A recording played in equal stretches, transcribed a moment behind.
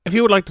If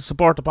you would like to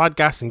support the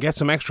podcast and get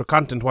some extra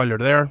content while you're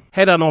there,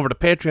 head on over to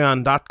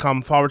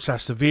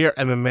patreon.com/Severe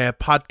MMA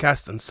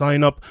podcast and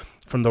sign up.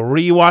 From the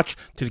rewatch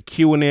to the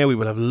Q&A, we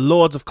will have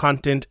loads of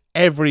content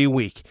every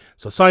week.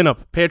 So sign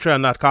up,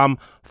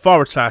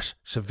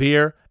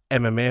 patreon.com/Severe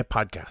MMA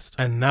podcast.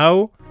 And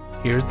now,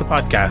 here's the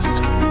podcast.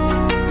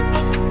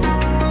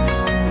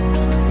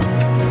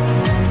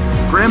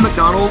 Graham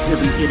McDonald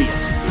is an idiot.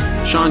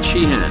 Sean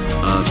Sheehan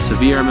of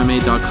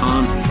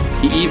SevereMMA.com.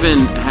 He even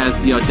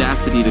has the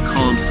audacity to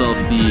call himself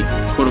the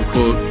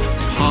quote-unquote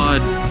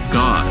pod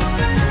god.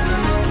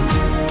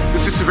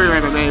 This is Severe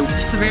MMA.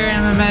 Severe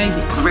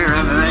MMA. Severe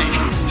MMA.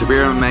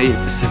 Severe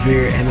MMA.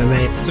 Severe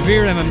MMA.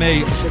 Severe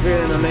MMA. Severe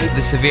MMA.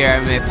 The Severe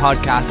MMA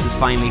podcast is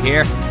finally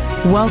here.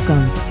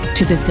 Welcome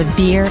to the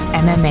Severe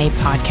MMA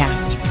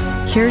podcast.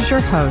 Here's your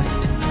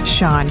host,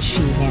 Sean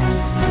Sheehan.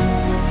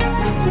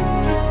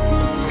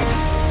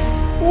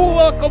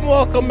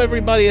 Welcome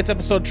everybody. It's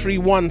episode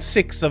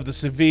 316 of the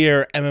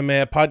Severe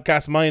MMA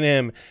podcast. My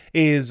name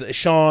is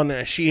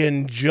Sean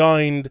Sheehan,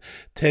 joined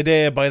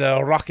today by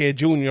the Rocky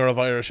Jr. of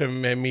Irish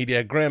MMA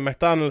media, Graham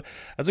McDonald,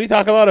 as we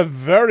talk about a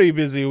very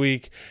busy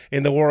week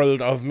in the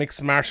world of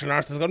mixed martial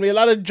arts. There's going to be a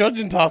lot of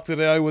judging talk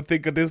today, I would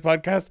think, of this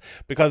podcast,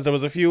 because there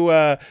was a few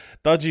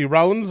dodgy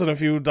rounds and a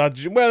few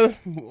dodgy,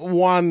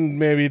 one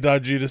maybe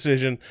dodgy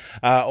decision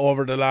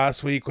over the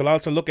last week. We'll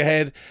also look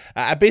ahead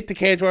a bit to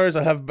Cage Warriors.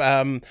 I have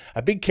a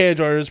big Cage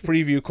Warriors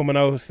preview coming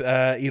out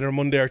either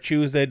Monday or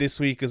Tuesday this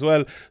week as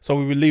well, so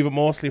we will leave it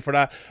mostly for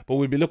that, but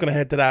we'll be looking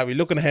ahead to that. We're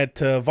looking ahead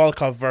to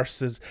Volkov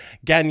versus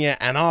Ganya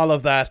and all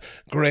of that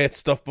great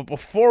stuff. But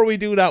before we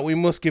do that, we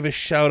must give a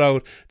shout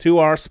out to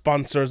our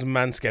sponsors,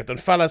 Manscaped. And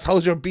fellas,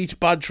 how's your beach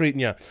bod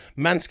treating you?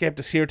 Manscaped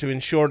is here to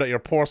ensure that your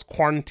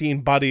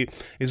post-quarantine body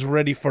is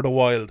ready for the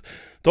wild.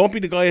 Don't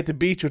be the guy at the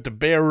beach with the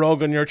bear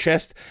rug on your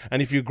chest,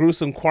 and if you grew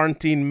some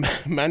quarantine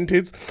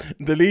mantids,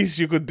 the least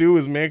you could do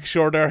is make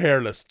sure they're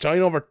hairless.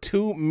 Join over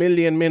 2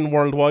 million men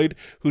worldwide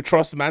who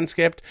trust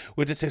Manscaped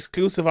with its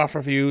exclusive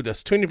offer for you.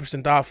 That's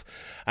 20% off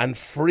and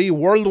free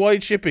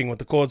worldwide shipping with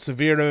the code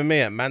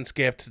SevereMMA at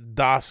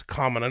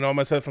manscaped.com. And I know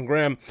myself and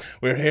Graham,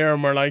 we're here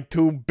and we're like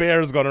two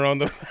bears going around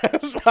the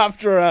place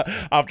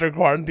after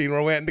quarantine.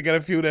 We're waiting to get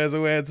a few days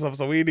away and stuff,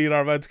 so we need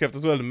our Manscaped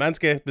as well. And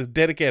Manscaped is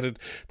dedicated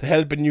to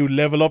helping you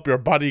level up your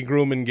body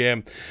grooming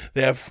game.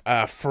 They have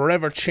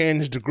forever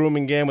changed the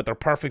grooming game with their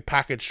Perfect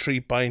Package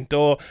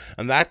 3.0,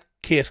 and that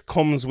kit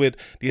comes with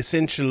the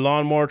essential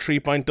Lawnmower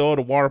 3.0,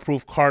 the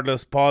waterproof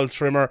cordless ball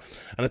trimmer,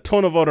 and a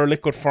ton of other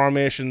liquid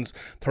formations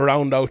to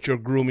round out your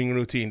grooming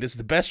routine. This is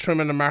the best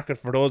trim in the market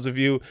for those of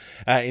you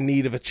in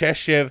need of a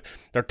chest shave.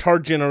 Their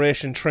third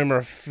generation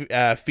trimmer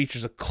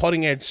features a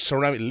cutting-edge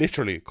ceramic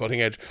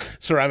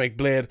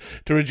blade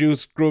to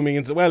reduce grooming.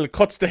 It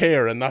cuts the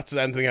hair and not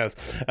anything else.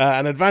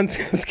 An advanced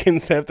skin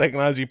safe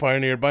technology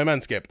pioneered by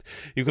Manscaped.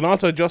 You can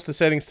also adjust the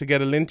settings to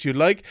get a length you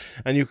like,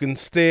 and you can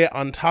stay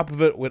on top of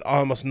it with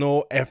almost no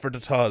effort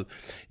at all.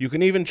 You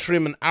can even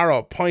trim an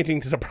arrow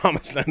pointing to the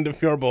promised land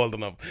if you're bold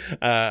enough,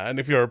 and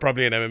if you're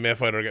probably an MMA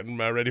fighter getting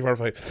ready for a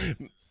fight.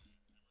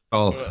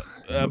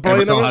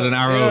 Brian had an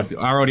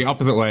arrow the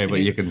opposite way, but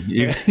you can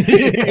you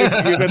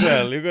can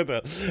tell.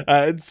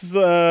 It's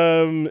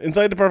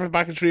inside the Perfect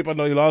Package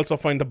 3.0. You'll also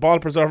find the ball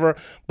preserver,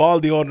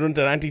 ball deodorant, and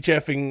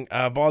anti-chafing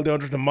ball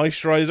deodorant and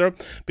moisturizer,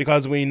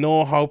 because we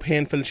know how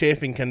painful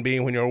chafing can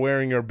be when you're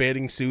wearing your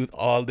bathing suit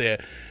all day.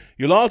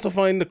 You'll also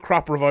find the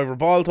Crop Reviver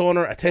Ball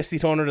Toner, a testy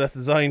toner that's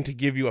designed to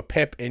give you a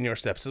pep in your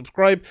step.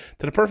 Subscribe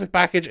to the Perfect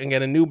Package and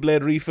get a new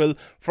blade refill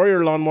for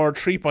your Lawnmower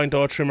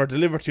 3.0 trimmer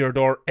delivered to your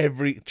door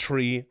every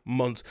 3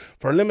 months.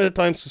 For a limited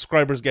time,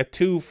 subscribers get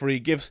 2 free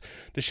gifts: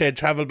 the Shed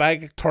Travel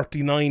Bag,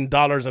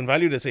 $39 in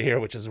value, they say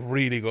here, which is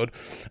really good,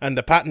 and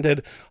the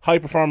patented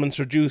high-performance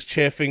reduced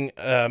chafing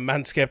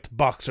Manscaped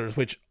Boxers,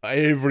 which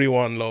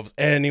everyone loves.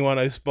 Anyone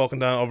I've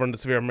spoken to over in the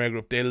Severe MMA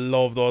group, they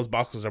love those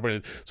boxers. They're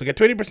brilliant. So get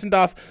 20%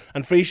 off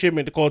and free shipping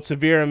with the code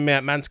SevereMMA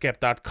at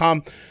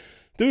manscaped.com.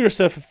 Do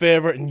yourself a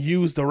favor and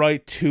use the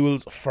right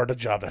tools for the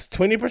job. That's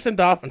 20%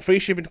 off and free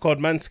shipping, the code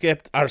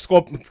Manscaped, or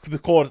the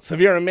code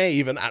SevereMMA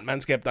even at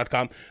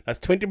manscaped.com. That's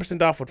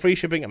 20% off with free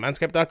shipping at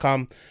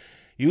manscaped.com.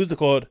 Use the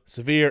code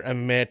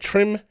SevereMMA.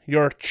 Trim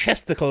your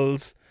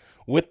chesticles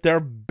with their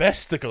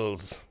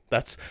besticles.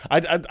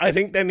 I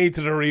think they need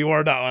to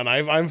reword that one.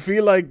 I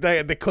feel like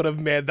they could have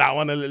made that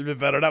one a little bit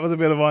better. That was a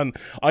bit of one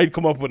I'd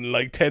come up with in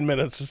like 10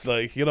 minutes. Just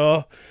like,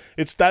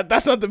 it's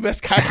that's not the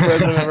best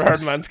catchphrase I've ever heard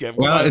Manscaped.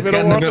 Well, it's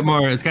getting a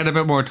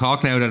bit more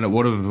talk now than it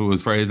would have if it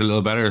was phrased a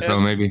little better. So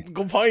maybe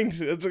good point.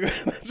 That's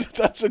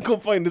a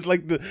good point. It's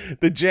like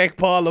the Jake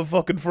Paul of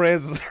fucking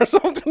phrases or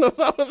something.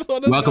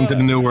 Welcome to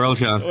the new world,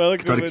 Sean.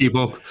 Try to keep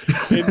up.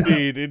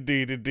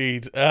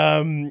 Indeed.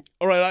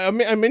 All right.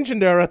 I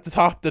mentioned there at the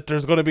top that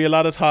there's going to be a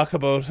lot of talk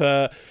about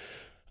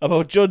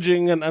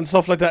judging and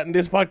stuff like that in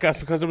this podcast,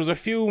 because there was a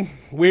few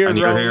weird. And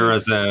you're here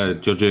as a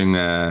judging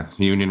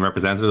union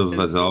representative,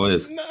 as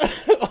always.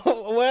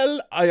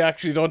 Well, I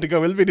actually don't think I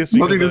will be this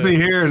week. Nothing to see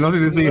here.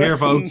 Nothing to see here,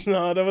 folks.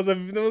 No, there was a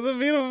bit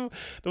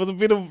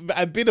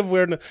of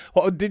weirdness.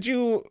 What did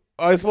you?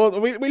 I suppose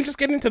we'll just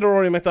get into the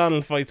Rory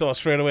McDonald fight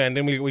straight away, and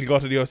then we'll go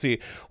to the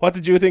UFC. What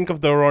did you think of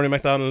the Rory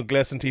McDonald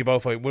Gleison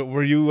Tebow fight?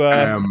 Were you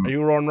are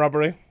you Ron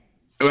Robbery?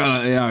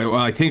 Well, yeah. Well,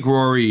 I think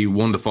Rory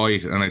won the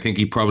fight, and I think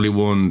he probably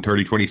won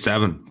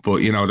 30-27.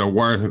 But there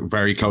were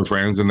very close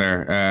rounds in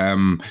there.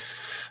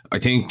 I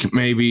think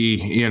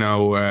maybe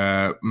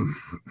another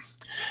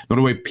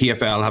way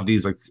PFL have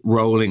these like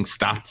rolling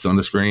stats on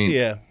the screen.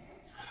 Yeah,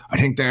 I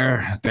think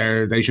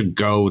they should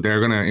go. They're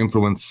going to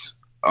influence.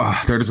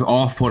 They're just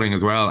off-putting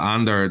as well,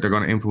 and they're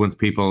going to influence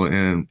people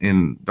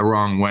in the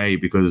wrong way,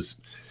 because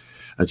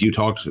as you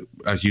talk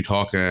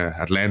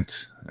at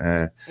length,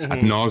 ad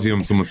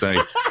nauseum, some would say,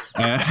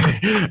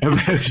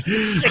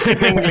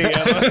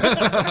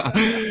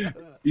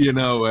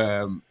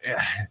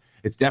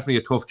 it's definitely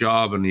a tough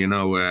job, and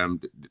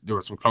there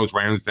were some close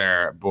rounds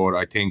there, but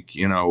I think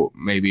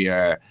maybe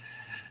a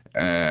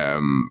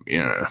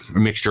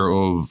mixture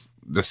of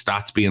the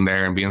stats being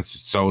there and being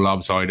so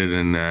lopsided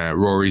in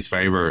Rory's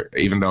favor,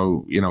 even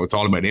though it's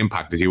all about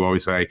impact, as you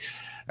always say,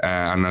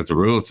 and as the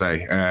rules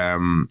say,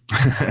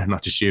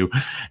 not just you.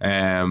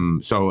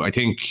 So I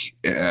think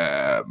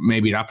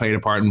maybe that played a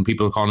part in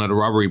people calling it a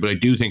robbery, but I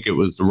do think it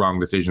was the wrong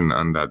decision,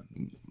 and that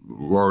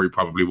Rory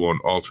probably won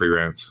all 3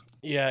 rounds.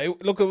 Yeah,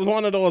 it was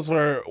one of those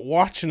where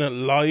watching it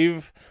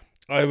live,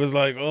 I was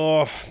like,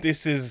 oh,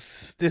 this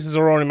is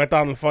a Rory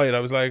McDonald fight. I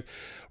was like,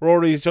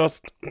 Rory's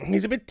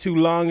he's a bit too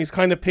long. He's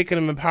kind of picking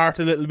him apart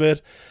a little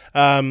bit.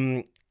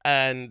 And,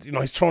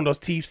 he's throwing those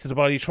teeps to the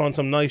body, throwing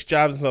some nice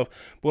jabs and stuff.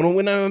 But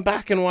when I went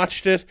back and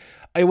watched it,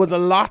 it was a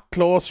lot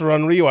closer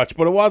on rewatch.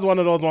 But it was one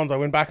of those ones I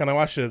went back and I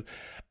watched it,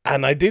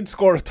 and I did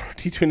score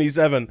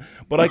 30-27.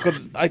 But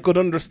I could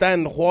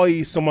understand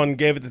why someone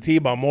gave it to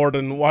Tebow more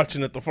than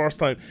watching it the first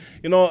time.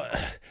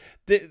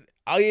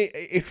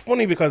 It's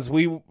funny because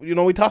we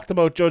talked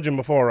about judging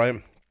before,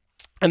 right?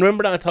 And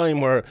remember that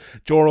time where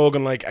Joe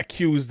Rogan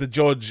accused the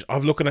judge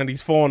of looking at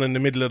his phone in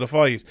the middle of the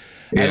fight?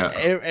 Yeah.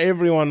 And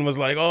everyone was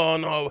like, oh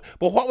no.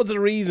 But what was the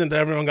reason that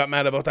everyone got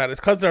mad about that? It's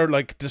because they're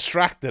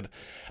distracted.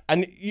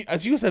 And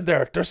as you said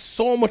there's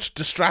so much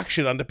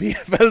distraction on the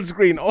PFL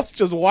screen, us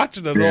just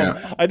watching it home.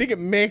 I think it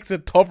makes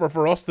it tougher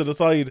for us to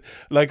decide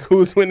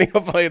who's winning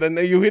a fight. And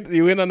you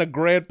hit on a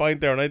great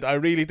point there, and I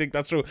really think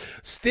that's true.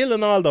 Still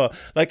and all though,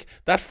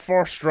 that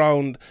first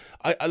round,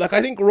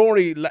 I think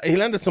Rory, he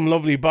landed some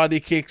lovely body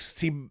kicks.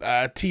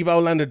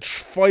 Tebow landed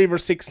 5 or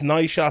 6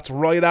 nice shots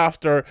right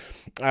after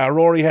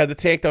Rory had the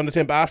takedown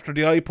attempt after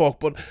the eye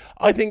poke, but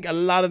I think a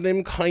lot of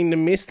them kind of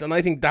missed, and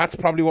I think that's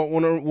probably what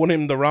won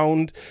him the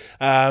round.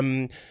 I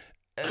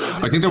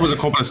think there was a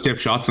couple of stiff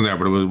shots in there,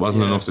 but it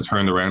wasn't enough to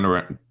turn the round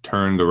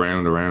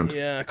around.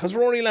 Yeah, because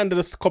Rory landed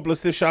a couple of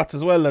stiff shots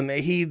as well, and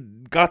he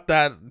got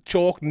that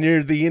choke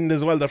near the end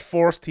as well that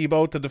forced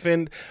Tebow to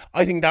defend.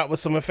 I think that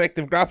was some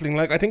effective grappling.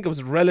 I think it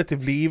was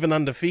relatively even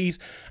on the feet,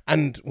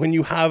 and when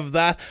you have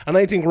that, and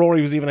I think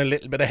Rory was even a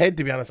little bit ahead,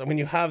 to be honest, and when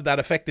you have that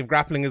effective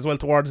grappling as well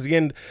towards the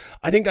end,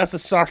 I think that's the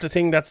sort of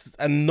thing that's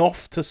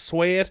enough to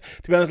sway it,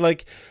 to be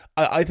honest.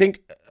 I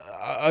think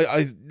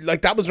I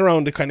that was the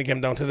round it kind of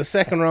came down to. The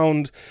second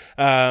round,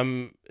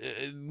 Rory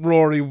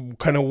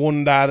kind of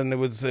won that, and it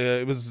was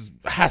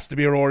has to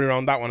be a Rory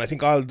round, that one. I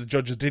think all the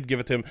judges did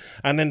give it to him.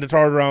 And then the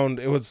third round,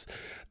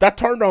 that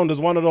third round is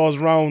one of those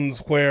rounds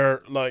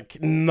where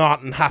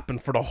nothing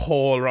happened for the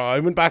whole round. I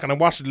went back and I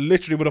watched it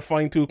literally with a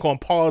fine-tooth comb,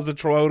 paused it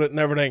throughout it and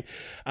everything,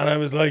 and I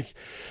was like,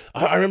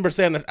 I remember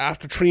saying that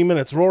after 3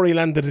 minutes, Rory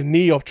landed a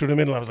knee up through the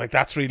middle. I was like,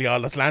 that's really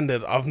all that's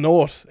landed of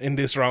note in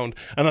this round.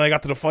 And then I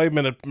got to the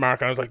 5-minute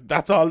mark and I was like,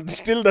 that's all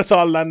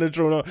landed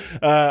through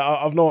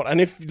of note.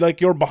 And if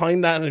you're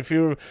behind that, and if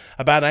you're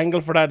a bad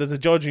angle for that as a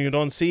judge and you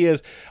don't see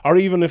it, or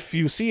even if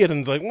you see it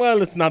and it's like,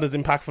 well, it's not as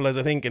impactful as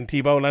I think, and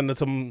Tebow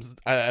landed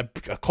a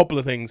couple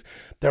of things,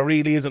 there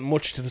really isn't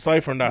much to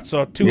decipher on that.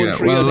 So 2 and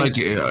 3. Well,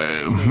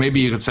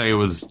 maybe you could say it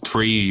was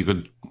 3. You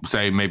could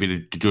say maybe the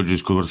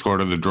judges could have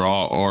scored a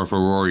draw or for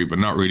Rory, but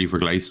not really for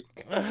Gleison.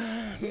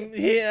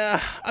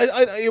 Yeah,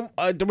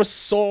 there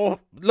was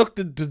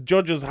the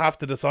judges have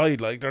to decide.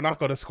 They're not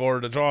going to score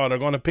the draw. They're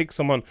going to pick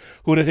someone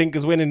who they think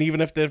is winning,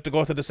 even if they have to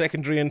go to the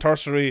secondary and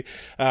tertiary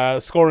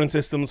scoring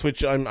systems,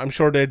 which I'm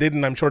sure they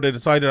didn't. I'm sure they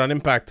decided on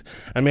impact,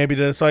 and maybe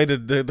they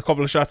decided the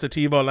couple of shots that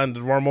Tebow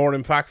landed were more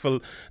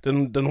impactful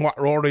than what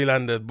Rory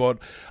landed. But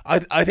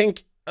I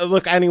think,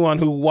 look, anyone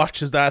who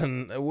watches that,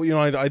 and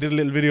I did a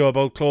little video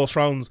about close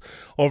rounds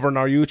over on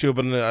our YouTube,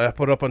 and I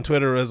put up on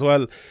Twitter as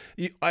well.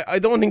 I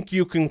don't think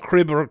you can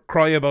crib or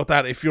cry about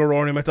that if you're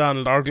Rory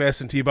McDonald or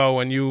Gleison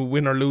Tebow and you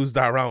win or lose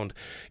that round.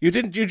 You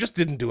just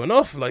didn't do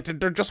enough.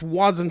 There just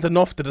wasn't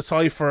enough to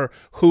decipher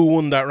who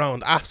won that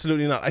round.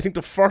 Absolutely not. I think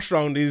the first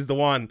round is the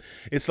one.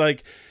 It's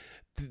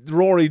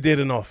Rory did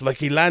enough. Like,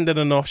 he landed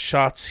enough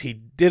shots. He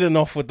did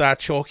enough with that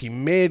choke. He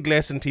made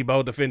Gleison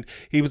Tibau defend.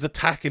 He was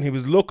attacking. He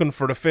was looking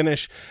for the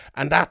finish.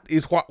 And that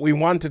is what we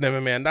want in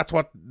MMA. And that's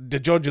what the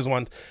judges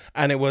want.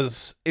 And it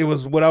was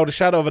without a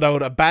shadow of a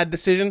doubt a bad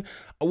decision.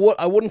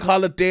 I wouldn't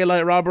call it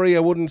daylight robbery. I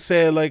wouldn't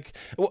say, like...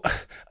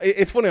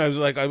 It's funny. I was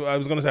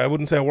going to say, I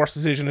wouldn't say a worst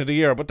decision of the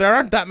year. But there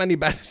aren't that many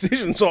bad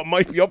decisions. So it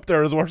might be up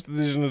there as worst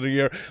decision of the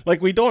year.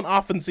 Like, we don't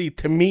often see,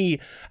 to me,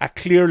 a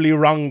clearly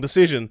wrong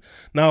decision.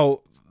 Now...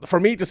 For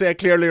me to say a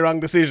clearly wrong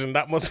decision,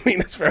 that must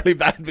mean it's fairly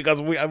bad,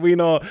 because we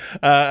know,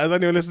 as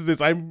anyone listens to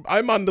this,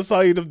 I'm on the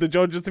side of the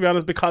judges, to be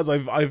honest, because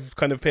I've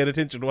kind of paid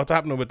attention to what's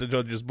happening with the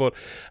judges. But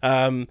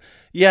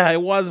yeah,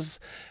 it wasn't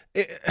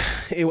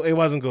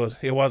good.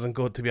 It wasn't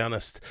good, to be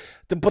honest.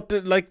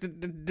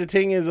 The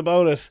thing is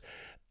about it,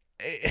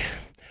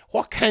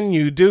 what can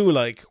you do?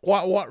 Like,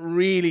 what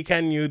really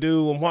can you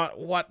do, and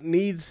what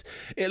needs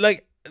it?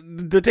 Like,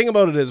 the thing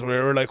about it is,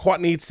 we're like, what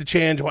needs to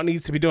change, what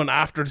needs to be done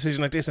after a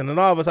decision like this, and it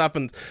all of us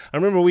happens. I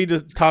remember we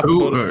just talked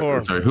about it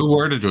before. Sorry, who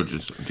were the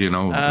judges? Do you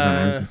know?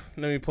 Let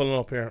me pull it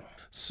up here.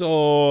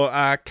 So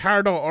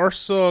Cardo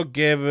Urso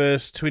gave it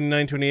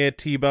 29-28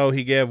 Tibau.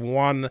 He gave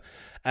 1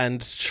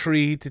 and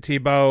 3 to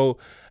Tibau.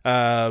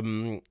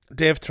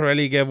 Dave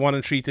Torelli gave 1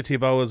 and 3 to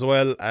Tibau as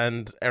well,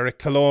 and Eric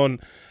Colon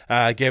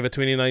gave it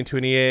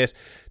 29-28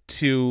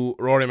 to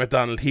Rory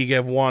McDonald. He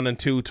gave 1 and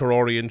 2 to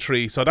Rory and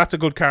 3. So that's a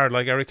good card.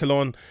 Like, Eric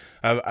Colon,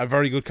 a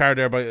very good card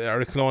there by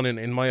Eric Colon,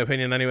 in my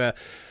opinion, anyway.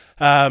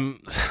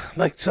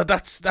 Like, so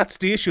that's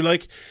the issue.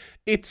 Like,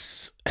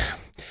 it's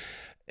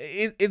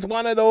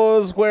one of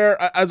those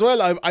where, as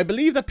well, I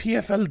believe that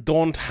PFL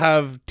don't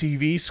have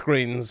TV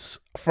screens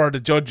for the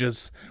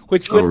judges,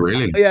 which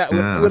really?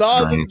 With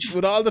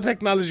all the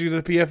technology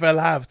that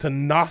PFL have, to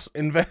not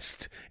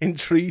invest in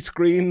 3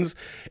 screens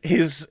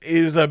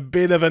is a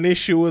bit of an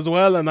issue as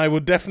well, and I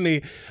would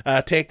definitely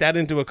take that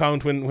into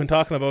account when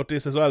talking about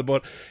this as well.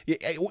 But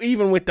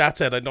even with that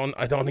said, I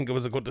don't think it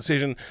was a good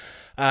decision.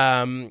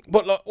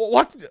 But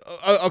look,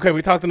 okay,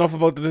 we talked enough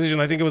about the decision.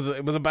 I think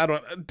it was a bad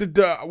one.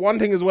 The one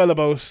thing as well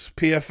about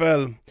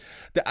PFL,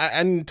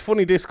 and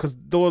funny this, because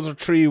those are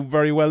 3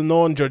 very well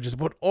known judges,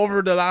 but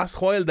over the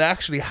last while they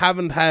actually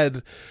haven't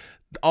had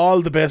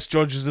all the best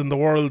judges in the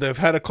world. They've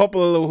had a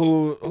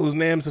couple whose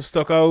names have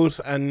stuck out,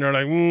 and you're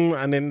like,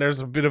 and then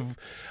there's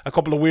a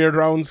couple of weird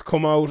rounds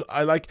come out.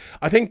 I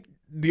think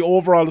the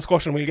overall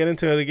discussion, we'll get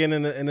into it again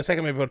in a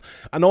second maybe, but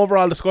an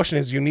overall discussion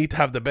is you need to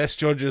have the best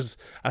judges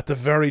at the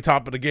very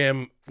top of the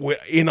game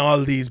in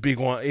all these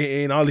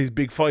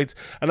big fights,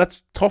 and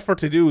that's tougher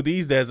to do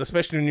these days,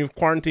 especially when you've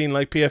quarantine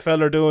like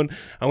PFL are doing,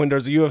 and when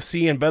there's a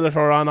UFC and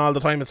Bellator on all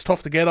the time. It's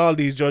tough to get all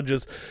these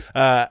judges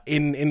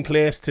in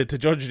place to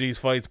judge these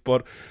fights.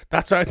 But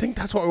I think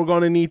that's what we're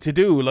going to need to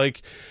do.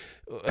 Like,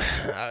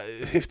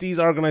 if these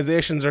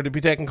organizations are to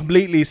be taken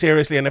completely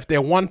seriously, and if they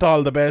want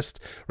all the best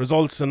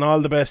results and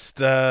all the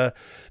best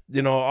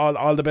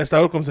all the best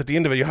outcomes at the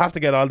end of it, you have to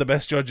get all the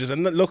best judges.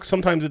 And look,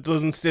 sometimes it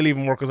doesn't still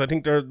even work, because I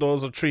think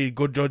those are 3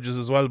 good judges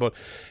as well. But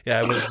yeah,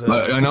 it was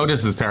I know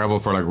this is terrible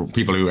for like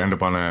people who end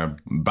up on a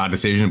bad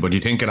decision, but do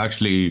you think it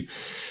actually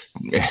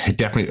it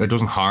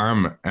doesn't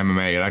harm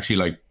MMA? It actually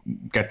like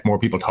gets more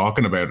people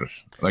talking about it.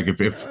 Like, if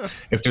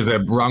there's a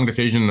wrong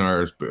decision,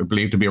 or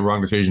believed to be a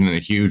wrong decision in a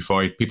huge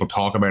fight, people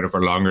talk about it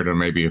for longer than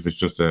maybe if it's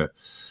just a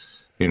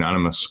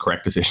unanimous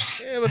correct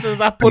decision. Yeah, but does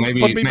that put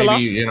people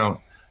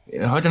off?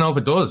 I don't know if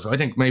it does. I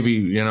think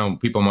maybe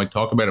people might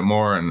talk about it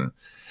more, and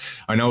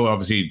I know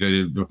obviously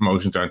the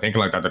promotions aren't thinking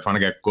like that. They're trying to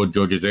get good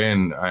judges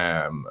in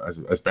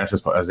as best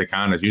as they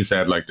can. As you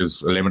said, like,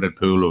 there's a limited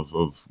pool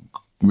of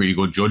really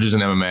good judges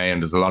in MMA,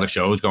 and there's a lot of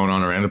shows going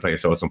on around the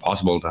place, so it's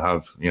impossible to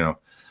have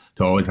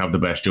to always have the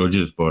best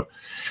judges. But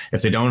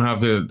if they don't have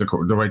the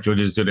right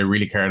judges, do they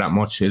really care that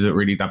much? Is it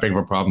really that big of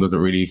a problem? Does it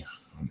really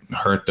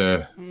hurt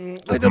the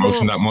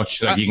promotion that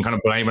much? Like, you can kind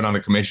of blame it on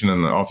the commission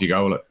and off you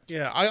go. Like.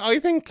 Yeah, I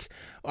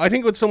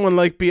think with someone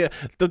like the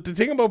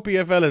thing about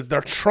PFL is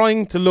they're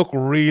trying to look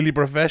really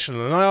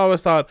professional, and I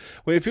always thought,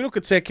 well, if you look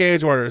at, say,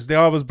 Cage Warriors, they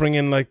always bring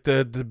in like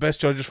the best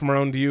judges from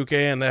around the UK,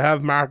 and they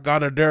have Mark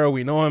Goddard there,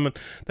 we know him, and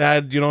they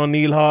had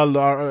Neil Hall,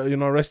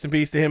 or rest in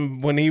peace to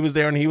him, when he was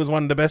there, and he was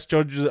one of the best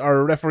judges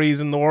or referees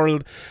in the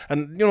world,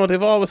 and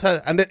they've always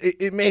had, and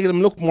it made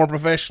them look more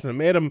professional, it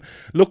made them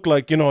look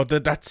like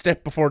that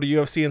step before the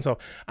UFC and stuff.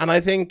 And I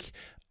think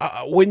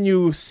when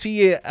you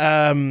see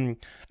an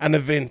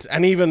event,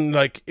 and even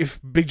like if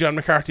Big John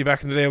McCarthy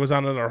back in the day was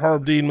on it, or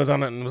Herb Dean was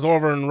on it and was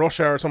over in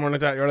Russia or somewhere like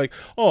that, you're like,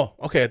 oh,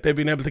 okay, they've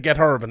been able to get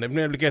Herb, and they've been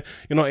able to get,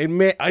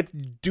 I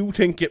do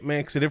think it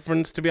makes a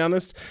difference, to be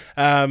honest.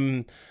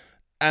 And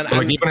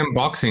like, even in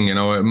boxing,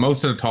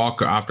 most of the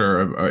talk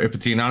after, if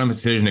it's a unanimous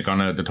decision,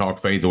 the talk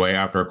fades away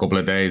after a couple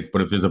of days.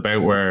 But if there's a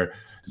bout where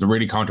it's a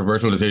really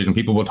controversial decision,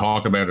 people will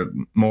talk about it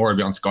more. It'll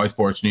be on Sky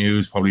Sports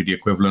News, probably the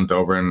equivalent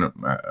over in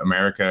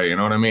America. You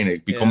know what I mean?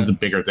 It becomes a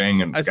bigger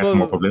thing and gets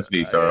more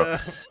publicity. So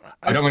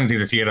I don't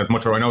really see it as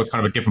much. Or I know it's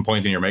kind of a different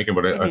point than you're making,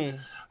 but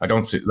I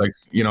don't see,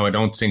 I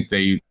don't think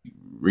they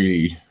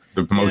really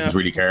the promotions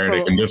really care.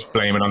 They can just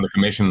blame it on the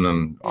commission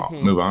and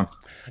move on.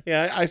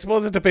 Yeah, I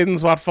suppose it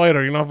depends what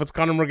fighter. You know, if it's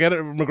Conor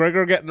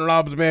McGregor getting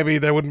robbed, maybe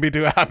they wouldn't be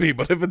too happy.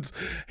 But if it's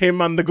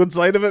him on the good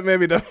side of it,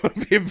 maybe they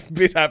would be a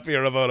bit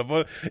happier about it.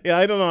 But yeah,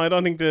 I don't know. I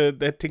don't think they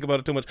think about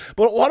it too much.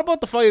 But what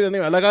about the fight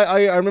anyway? Like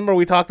I remember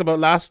we talked about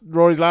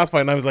Rory's last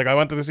fight, and I was like, I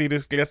wanted to see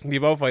this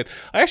Gleison-Tibau fight.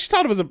 I actually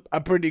thought it was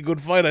a pretty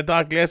good fight. I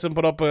thought Gleison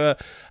put up a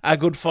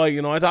good fight.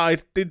 You know, I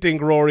did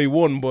think Rory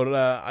won, but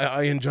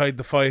I enjoyed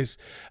the fight.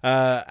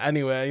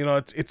 Anyway, you know,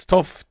 it's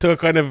tough to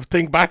kind of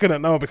think back on it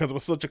now because it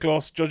was such a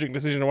close judging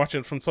decision to watch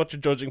it from such a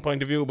judging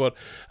point of view. But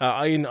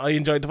I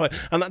enjoyed the fight,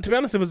 and to be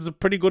honest, it was a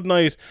pretty good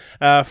night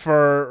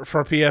for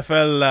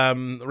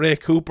PFL. Ray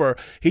Cooper,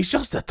 he's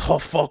just a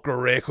tough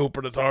fucker. Ray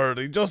Cooper the third,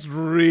 he just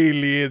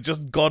really is,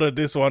 just gutted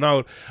this one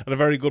out, and a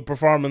very good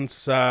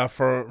performance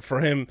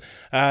for him.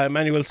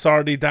 Emmanuel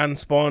Sardi, Dan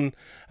Spun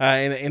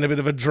in a bit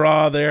of a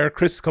draw there.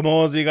 Chris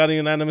Camozzi got a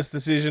unanimous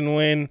decision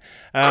win.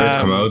 Chris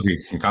Camozzi,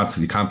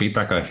 you can't beat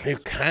that guy. You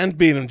can't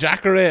beat him.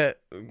 Jacare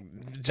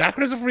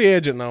is a free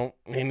agent now.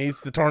 He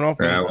needs to turn up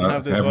and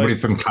have this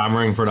everybody's been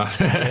clamouring for that.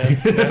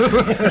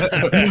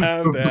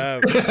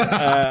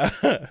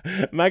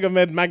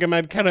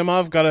 Magomed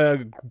Karimov got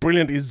a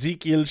brilliant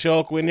Ezekiel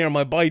Choke win here.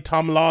 My boy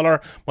Tom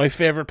Lawler, my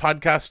favourite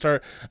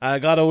podcaster,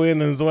 got a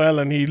win as well,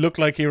 and he looked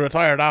like he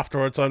retired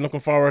afterwards, so I'm looking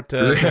forward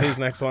to his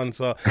next one.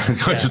 So I was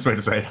just about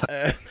to say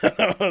that.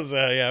 That was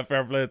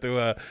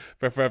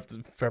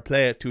fair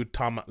play to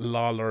Tom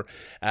Lawler,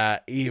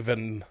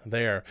 even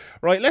there.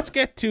 Right, let's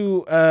get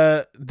to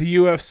the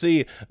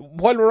UFC.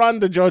 While we're on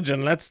the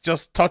judging, let's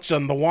just touch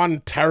on the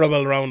one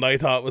terrible round I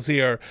thought was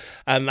here,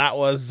 and that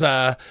was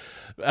Virna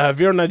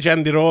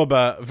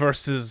Jandiroba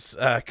versus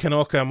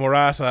Kenoka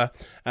Murata.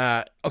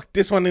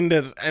 This one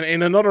ended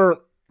in another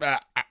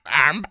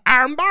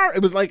armbar.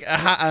 It was like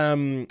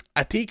a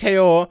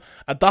TKO,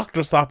 a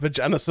doctor stoppage,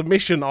 and a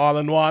submission all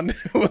in one.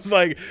 It was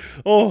like,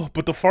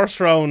 but the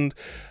first round,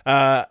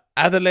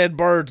 Adelaide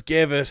Bird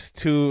gave it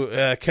to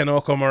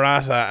Kenoka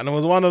Murata, and it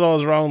was one of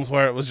those rounds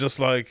where it was just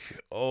like,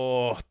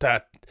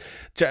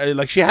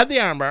 like she had the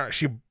armbar,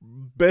 she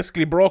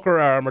basically broke her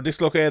arm or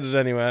dislocated it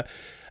anyway,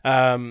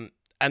 and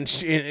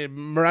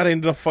Murata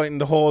ended up fighting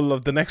the whole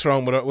of the next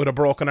round with a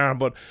broken arm.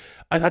 But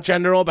I thought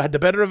Jandiroba had the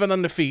better of it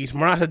on the feet.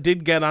 Murata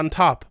did get on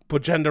top,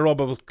 but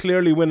Jandiroba was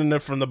clearly winning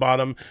it from the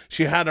bottom.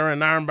 She had her in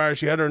armbar,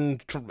 she had her in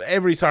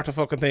every sort of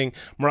fucking thing.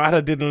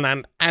 Murata didn't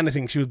land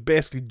anything. She was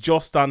basically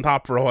just on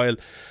top for a while,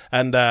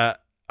 and I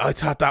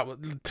thought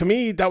to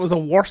me that was a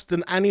worse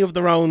than any of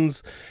the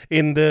rounds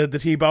in the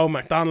Tibau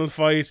McDonald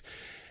fight.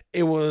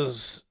 It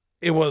was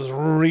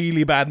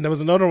really bad. And there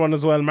was another one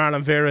as well,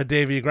 Marlon Vera,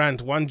 Davy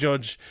Grant. One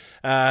judge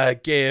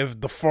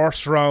gave the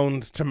first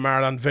round to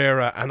Marlon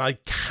Vera, and I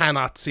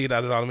cannot see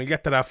that at all. And we'll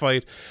get to that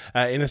fight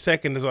in a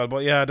second as well.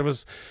 But yeah, there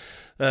was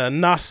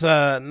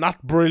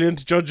not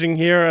brilliant judging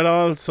here at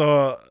all.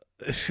 So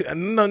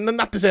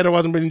not to say there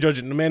wasn't brilliant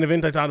judging. The main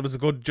event, I thought it was a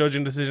good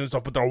judging decision and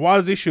stuff, but there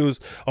was issues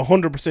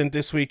 100%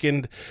 this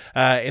weekend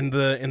in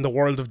the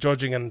world of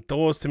judging, and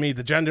those, to me,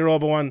 the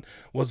Jandiroba one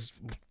was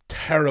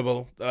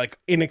terrible, like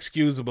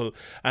inexcusable,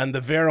 and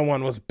the Vera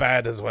one was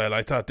bad as well.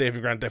 I thought Davy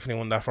Grant definitely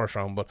won that first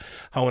round, but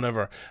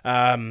however,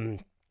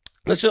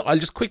 I'll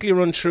just quickly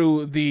run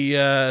through the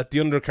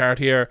undercard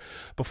here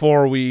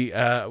before we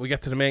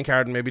get to the main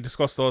card and maybe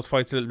discuss those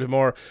fights a little bit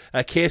more.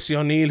 Casey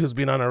O'Neill, who's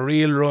been on a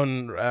real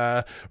run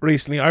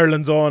recently,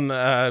 Ireland's own,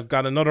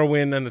 got another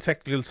win and a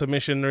technical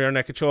submission rear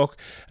naked choke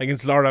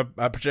against Laura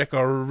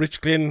Pacheco. Rich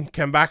Glynn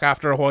came back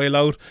after a while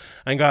out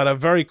and got a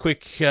very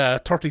quick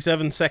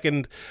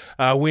 37-second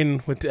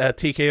win with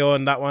TKO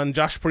in that one.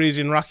 Josh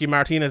Parisian, Rocky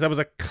Martinez, that was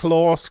a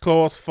close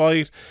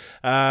fight.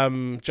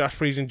 Josh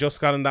Parisian just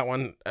got in that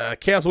one.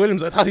 Chaos Williams,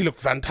 I thought he looked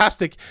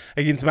fantastic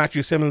against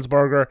Matthew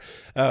Simmonsberger.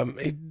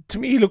 To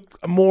me, he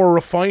looked more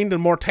refined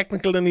and more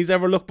technical than he's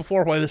ever looked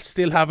before, while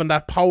still having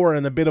that power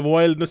and a bit of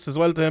wildness as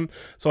well to him.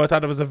 So I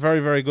thought it was a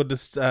very, very good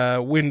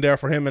win there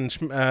for him. And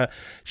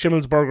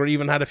Simmonsberger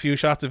even had a few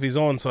shots of his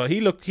own, so he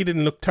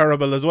didn't look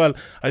terrible as well.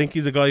 I think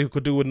he's a guy who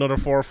could do another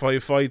 4 or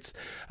 5 fights,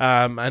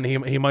 and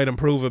he might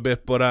improve a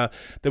bit. But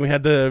then we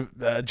had the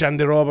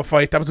Jandiroba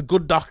fight. That was a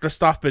good doctor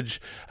stoppage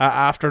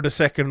after the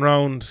second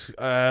round.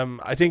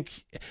 I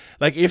think,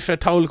 like, if a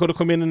towel could have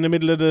come in the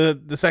middle of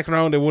the second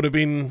round, it would have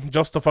been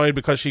justified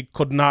because she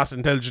could not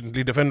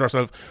intelligently defend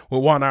herself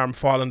with one arm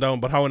falling down.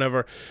 But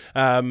however,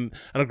 and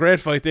a great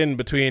fight in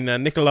between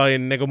Nikolai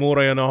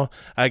Negamura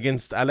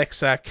against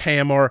Alexa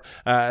Kamor.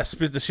 A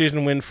split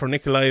decision win for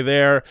Nikolai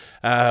there.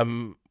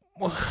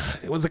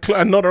 It was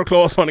another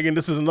close one again.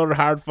 This is another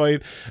hard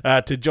fight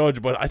to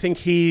judge, but I think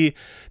he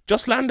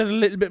just landed a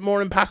little bit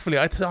more impactfully.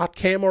 I thought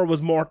Kamor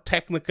was more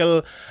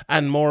technical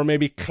and more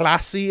maybe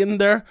classy in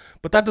there,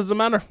 but that doesn't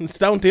matter. It's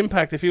down to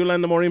impact. If you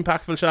land a more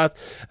impactful shot,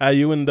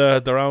 you win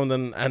the round,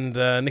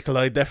 and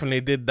Nikolai definitely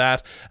did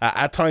that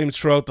at times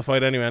throughout the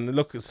fight anyway. And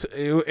look,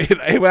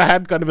 it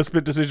had kind of a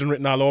split decision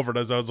written all over it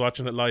as I was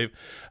watching it live.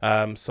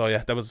 So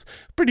yeah, that was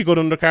pretty good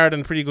undercard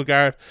and pretty good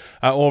card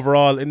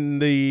overall. In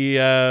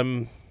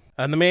the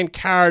And the main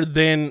card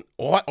then,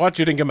 what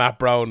do you think of Matt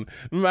Brown?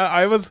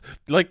 I was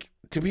like,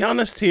 to be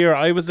honest here,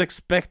 I was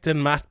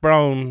expecting Matt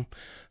Brown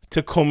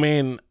to come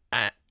in,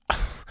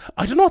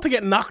 I don't know, to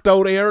get knocked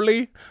out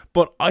early,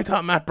 but I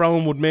thought Matt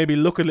Brown would maybe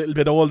look a little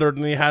bit older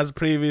than he has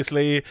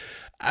previously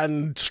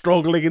and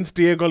struggle against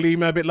Diego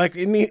Lima a bit. Like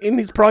in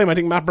his prime, I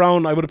think Matt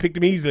Brown, I would have picked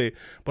him easily,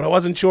 but I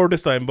wasn't sure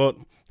this time. But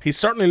he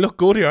certainly looked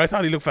good here. I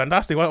thought he looked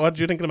fantastic. What did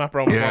you think of the Matt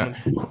Brown performance?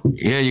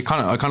 Yeah, I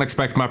kind of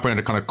expect Matt Brown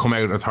to kind of come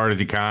out as hard as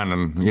he can,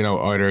 and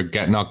either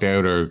get knocked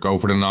out or go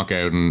for the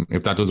knockout, and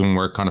if that doesn't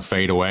work, kind of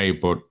fade away.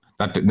 But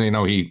that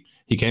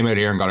he came out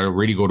here and got a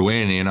really good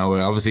win.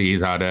 Obviously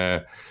he's had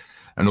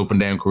an up and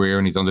down career,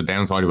 and he's on the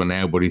downside of it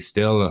now, but he's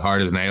still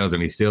hard as nails,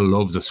 and he still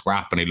loves a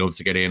scrap, and he loves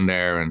to get in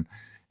there and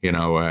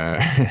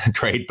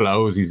trade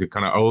blows. He's a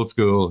kind of old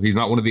school. He's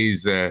not one of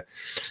these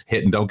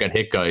hit and don't get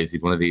hit guys.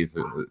 He's one of these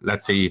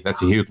let's see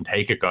who can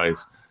take it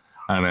guys.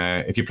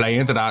 And if you play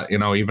into that,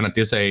 even at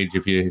this age,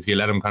 if you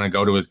let him kind of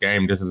go to his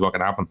game, this is what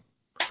can happen.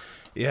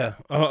 Yeah,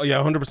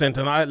 100%.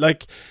 And I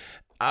like.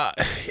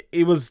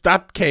 It was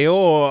that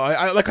KO.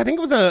 I think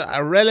it was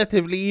a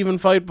relatively even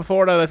fight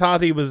before that. I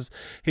thought he was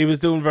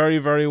doing very,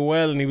 very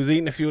well, and he was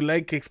eating a few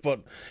leg kicks, but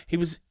he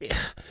was.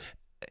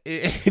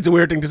 It's a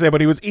weird thing to say,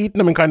 but he was eating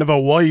them in kind of a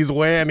wise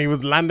way, and he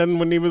was landing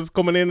when he was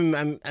coming in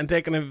and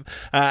taking him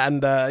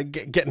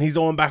getting his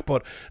own back.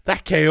 But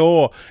that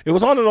KO, it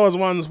was one of those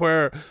ones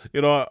where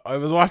I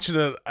was watching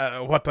it.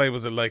 What time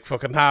was it? Like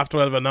fucking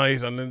 12:30 at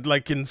night, and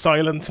like in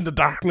silence in the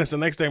darkness.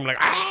 And next day I'm like,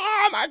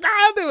 oh my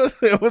god!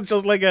 It was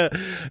just like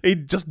he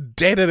just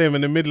deaded him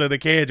in the middle of the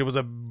cage. It was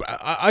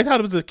I thought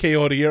it was a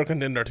KO of the year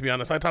contender, to be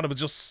honest. I thought it was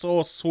just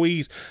so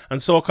sweet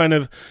and so kind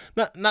of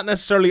not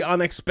necessarily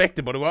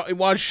unexpected, but it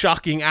was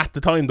shocking at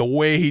the time, the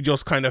way he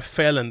just kind of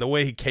fell and the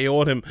way he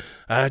KO'd him,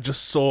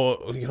 just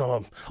so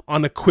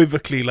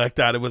unequivocally like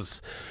that. It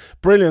was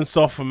brilliant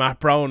stuff from Matt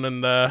Brown.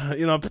 And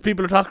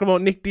people are talking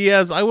about Nick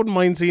Diaz. I wouldn't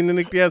mind seeing the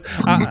Nick Diaz.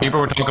 People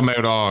were talking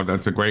about,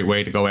 that's a great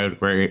way to go out,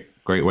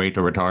 great way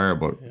to retire,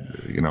 but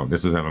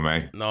this is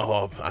MMA. No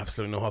hope,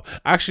 absolutely no hope.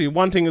 Actually,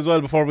 one thing as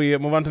well before we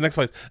move on to the next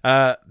fight,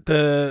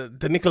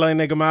 the Nikolai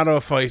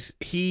Negumerev fight,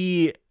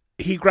 he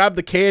grabbed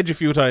the cage a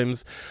few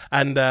times,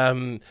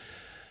 and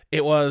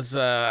it was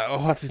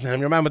what's his name?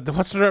 You remember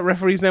what's the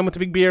referee's name with the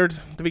big beard,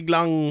 the big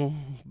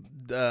long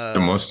the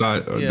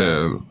mustache?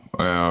 Yeah.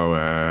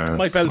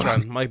 Mike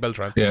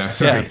Beltran. Yeah,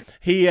 sorry.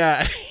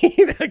 Yeah.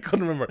 I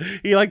couldn't remember.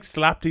 He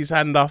slapped his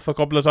hand off a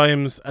couple of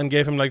times and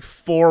gave him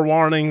 4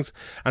 warnings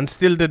and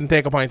still didn't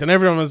take a point, and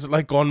everyone was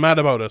going mad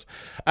about it.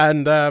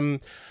 And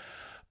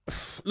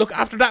look,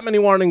 after that many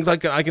warnings, I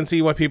can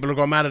see why people are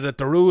going mad at it.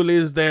 The rule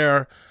is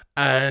there,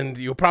 and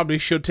you probably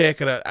should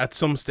take it at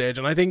some stage.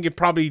 And I think it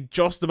probably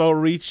just about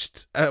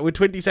reached, with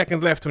 20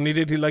 seconds left when he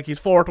did his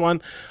fourth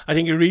one, I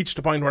think he reached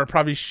a point where it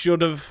probably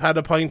should have had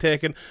a point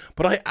taken.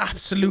 But I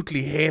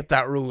absolutely hate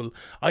that rule.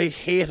 I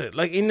hate it.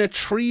 In a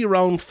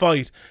 3-round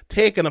fight,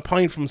 taking a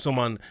point from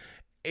someone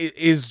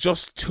is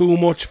just too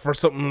much for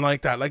something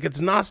like that. It's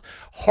not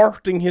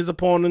hurting his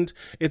opponent.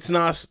 It's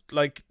not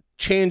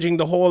changing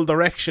the whole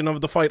direction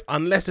of the fight,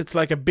 unless it's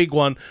a big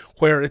one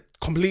where it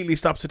completely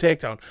stops the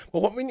takedown.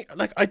 But what we need,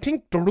 I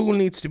think the rule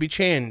needs to be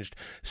changed.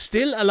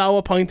 Still allow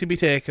a point to be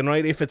taken,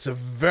 right? If it's a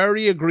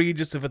very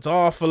egregious, if it's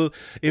awful,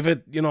 if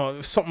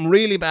if something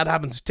really bad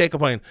happens, take a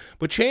point.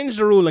 But change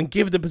the rule and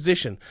give the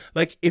position.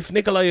 If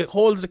Nikolai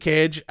holds the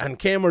cage and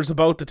Kamer's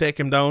about to take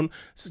him down,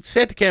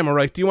 say to Kamer,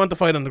 right, do you want the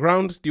fight on the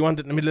ground? Do you want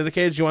it in the middle of the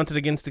cage? Do you want it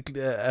against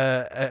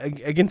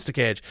the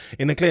cage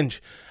in a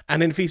clinch?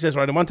 And then if he says,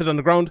 right, I want it on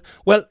the ground,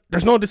 well,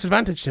 there's no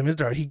disadvantage to him, is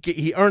there?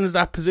 He earns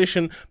that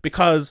position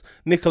because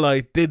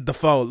Nikolai did the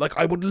foul.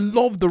 I would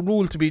love the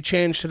rule to be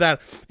changed to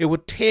that. It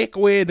would take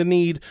away the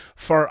need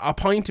for a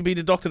point to be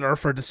deducted or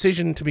for a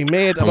decision to be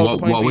made about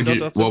the point being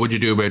deducted. What would you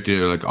do about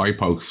the eye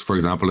pokes, for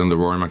example, in the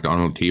Rory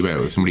McDonald T-bout?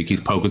 If somebody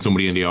keeps poking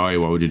somebody in the eye,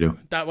 what would you do?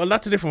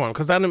 That's a different one,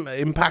 because that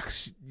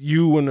impacts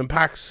you and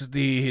impacts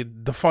the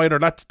fighter.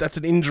 That's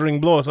an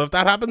injuring blow. So if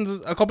that happens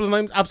a couple of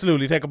times,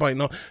 absolutely take a point.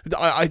 No,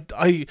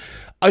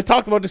 I've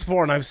talked about this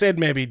before, and I've said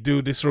maybe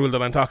do this rule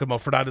that I'm talking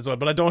about for that as well,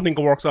 but I don't think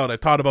it works out. I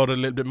thought about it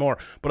a little bit more,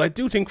 but I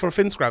do think for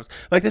fin scraps,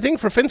 the thing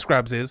for fin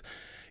scraps is,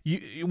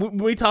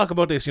 we talk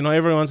about this,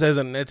 everyone says,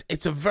 and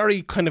it's a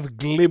very kind of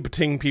glib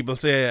thing people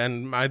say,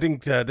 and I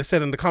think they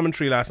said in the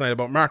commentary last night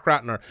about Mark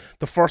Ratner,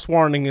 the first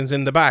warning is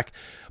in the back.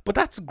 But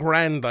that's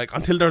grand,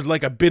 until there's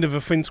a bit of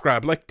a fin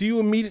scrap. Do you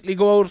immediately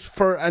go out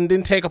and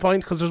then take a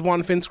point because there's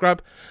one fin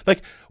scrap?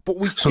 But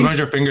sometimes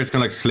your fingers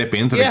can slip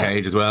into the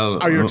cage as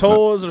well, or your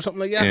toes or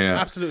something Yeah,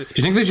 absolutely.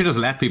 Do you think they should just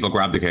let people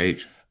grab the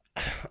cage?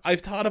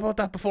 I've thought about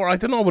that before. I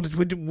don't know.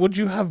 Would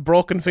you have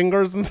broken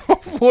fingers and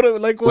stuff? Would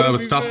it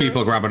would stop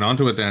people grabbing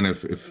onto it then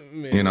if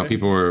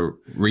people were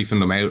reefing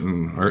them out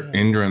and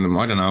injuring them.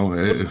 I don't know.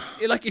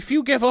 If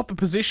you give up a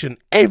position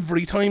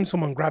every time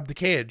someone grabbed the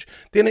cage,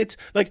 then it's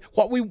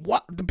what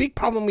the big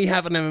problem we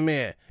have in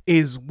MMA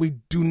is we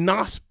do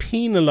not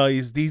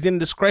penalize these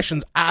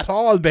indiscretions at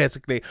all,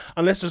 basically,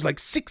 unless there's like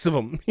 6 of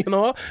them. You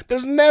know,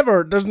 there's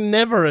never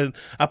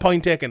a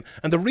point taken,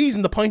 and the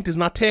reason the point is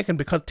not taken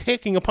because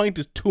taking a point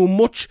is too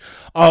much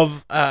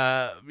of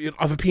a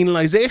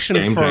penalization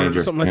Game for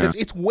changer, something like this.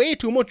 It's way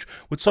too much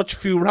with such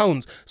few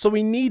rounds, so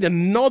we need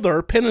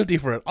another penalty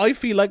for it. I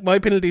feel like my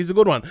penalty is a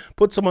good one.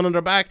 Put someone on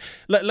their back.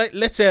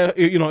 Let's say,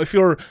 you know, if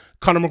you're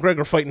Conor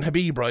McGregor fighting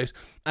Khabib, right,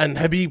 and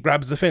Khabib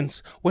grabs the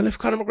fence, well, if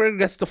Conor McGregor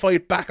gets the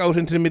fight back out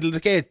into the middle of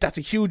the cage, that's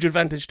a huge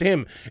advantage to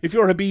him. If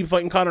you're Khabib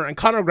fighting Conor and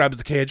Conor grabs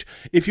the cage,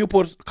 if you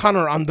put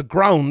Conor on the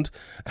ground,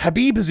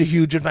 Khabib is a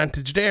huge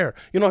advantage there.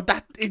 You know,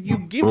 you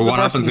give well, the what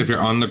person... happens if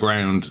you're on the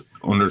ground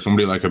under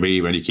somebody like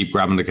Khabib and you keep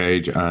grabbing the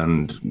cage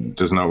and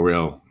there's no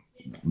real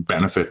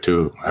benefit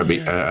to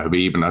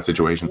Khabib in that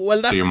situation?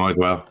 Well, so you might as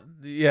well.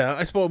 Yeah,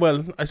 I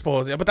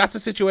suppose, yeah. But that's a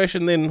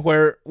situation then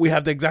where we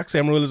have the exact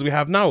same rule as we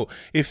have now.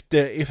 If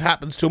it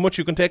happens too much,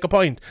 you can take a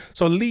point.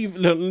 So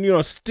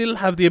still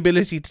have the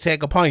ability to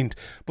take a point.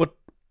 But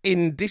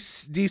in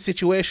these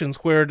situations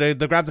where they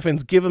grab the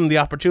fence, give them the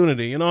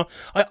opportunity, you know,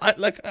 I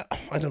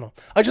don't know.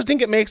 I just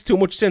think it makes too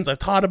much sense. I've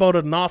thought about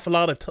it an awful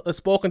lot. I've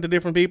spoken to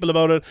different people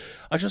about it.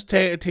 I just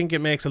think it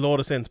makes a lot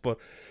of sense. But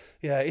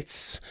yeah,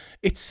 it's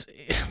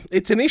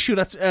an issue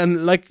that's,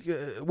 and like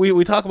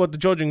we talk about the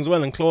judging as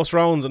well in close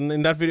rounds, and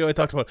in that video I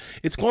talked about,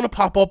 it's going to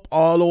pop up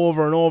all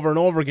over and over and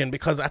over again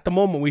because at the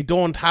moment we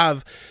don't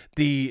have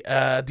the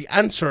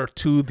answer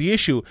to the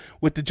issue.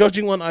 With the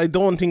judging one, I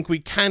don't think we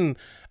can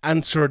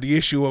answer the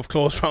issue of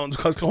close rounds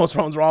because close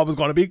rounds are always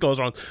going to be close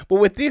rounds. But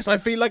with this, I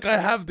feel like I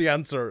have the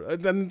answer,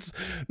 and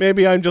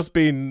maybe I'm just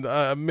being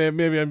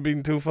maybe I'm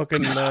being too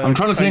fucking. I'm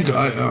trying to think.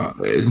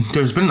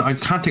 I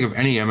can't think of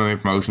any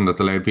MMA promotion that's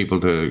allowed people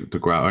to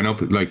grab. I know,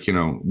 like, you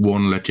know,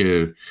 one let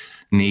you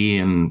knee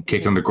and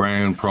kick on the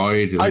ground.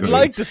 Pride. I'd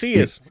like to see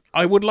it.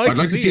 I'd like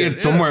to see it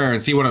somewhere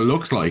and see what it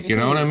looks like. You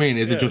know what I mean?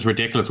 Is it just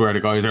ridiculous where the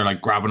guys are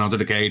like grabbing onto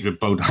the cage with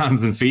both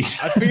hands and feet?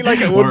 I feel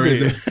like it would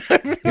be.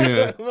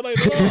 Yeah. But I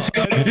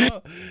don't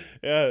know.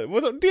 Yeah.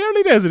 Was it the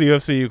early days of the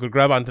UFC you could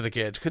grab onto the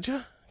cage? Could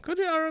you?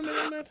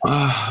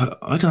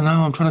 I don't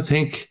know. I'm trying to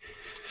think.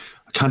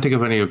 I can't think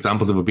of any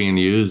examples of it being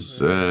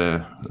used,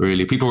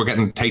 really. People were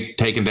getting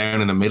taken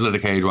down in the middle of the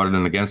cage rather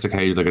than against the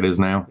cage like it is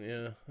now.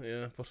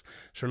 Yeah, but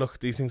sure, look,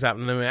 these things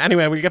happen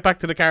anyway. We'll get back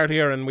to the card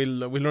here and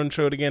we'll run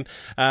through it again.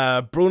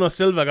 Bruno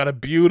Silva got a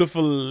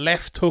beautiful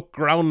left hook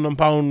ground and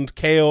pound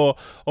KO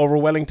over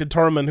Wellington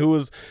Turman, who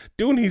was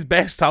doing his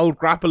best to out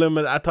grapple him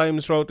at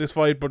times throughout this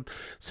fight, but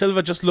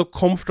Silva just looked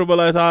comfortable,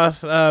 I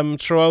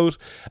thought, throughout,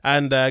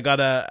 and got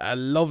a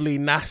lovely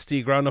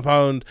nasty ground and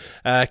pound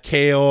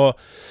KO.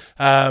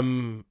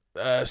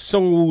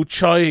 Sung Woo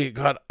Choi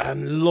got a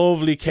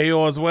lovely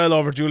KO as well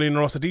over Julian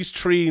Rosa. These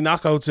 3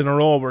 knockouts in a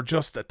row were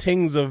just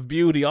things of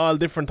beauty, all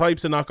different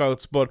types of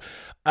knockouts. But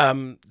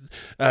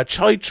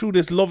Choi threw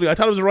this lovely, I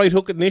thought it was a right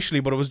hook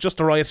initially, but it was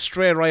just a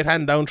straight right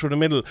hand down through the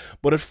middle.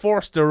 But it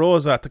forced De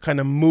Rosa to kind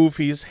of move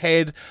his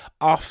head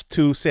off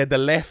to, say, the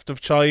left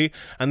of Choi,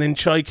 and then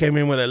Choi came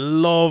in with a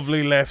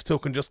lovely left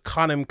hook and just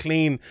caught him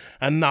clean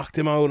and knocked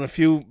him out. And a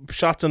few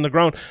shots on the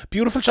ground,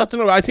 beautiful shots on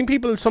the ground. I think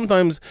people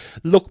sometimes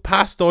look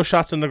past those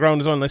shots on the ground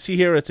as well, and I see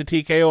here it's a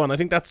TKO, and I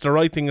think that's the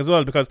right thing as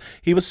well, because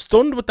he was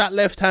stunned with that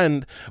left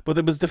hand, but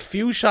there was the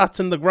few shots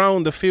in the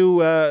ground, the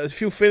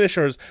few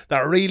finishers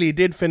that really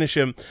did finish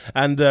him,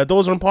 and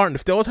those are important.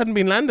 If those hadn't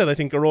been landed, I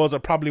think Rosa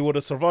probably would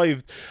have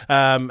survived,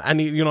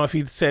 and he, you know, if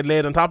he'd said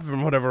laid on top of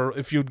him, whatever,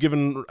 if you'd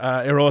given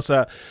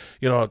Erosa,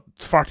 you know,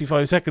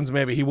 45 seconds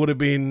maybe, he would have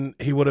been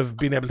able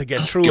to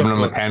get through. Given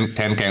him a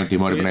 10 count, he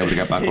might have been able to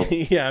get back up.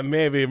 Yeah,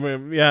 maybe,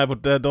 yeah,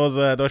 but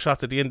those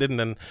shots at the end didn't,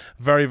 and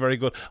very, very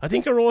good. I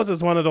think Erosa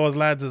is one of those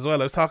lads as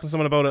well. I was talking to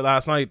someone about it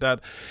last night,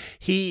 that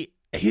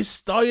his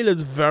style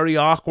is very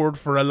awkward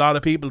for a lot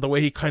of people, the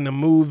way he kind of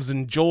moves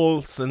and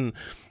jolts and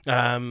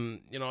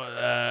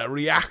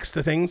reacts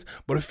to things.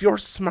 But if you're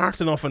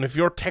smart enough and if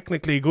you're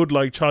technically good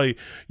like Choi,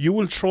 you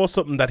will throw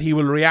something that he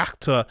will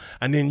react to,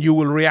 and then you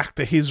will react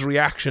to his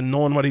reaction,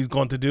 knowing what he's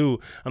going to do.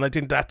 And I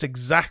think that's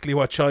exactly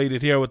what Choi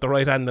did here with the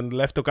right hand and the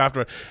left hook after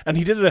it. And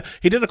he did a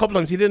couple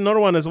times. He did another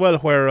one as well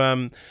where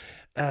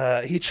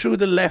he threw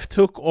the left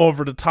hook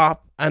over the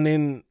top, and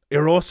then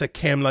Erosa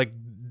came like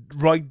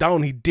right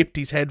down. He dipped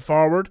his head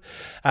forward,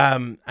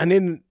 and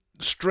then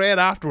straight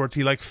afterwards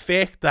he like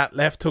faked that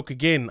left hook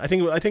again. I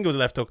think it was a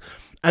left hook,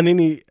 and then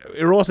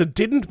Erosa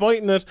didn't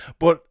bite in it,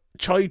 but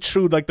Choi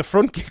threw like the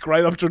front kick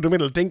right up through the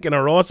middle, thinking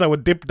Erosa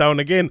would dip down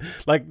again.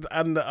 Like,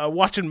 and I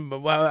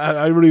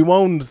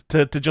rewound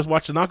to just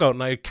watch the knockout,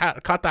 and I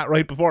caught that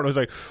right before, and I was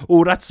like,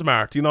 oh, that's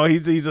smart. You know,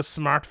 he's a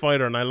smart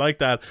fighter, and I like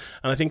that.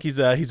 And I think he's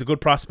a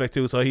good prospect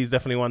too, so he's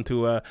definitely one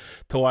to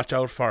watch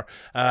out for.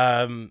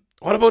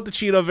 What about the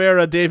Chito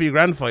Vera Davy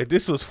Grant fight?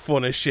 This was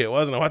fun as shit,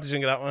 wasn't it? What did you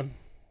think of that one?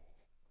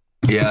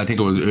 Yeah, I think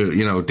it was,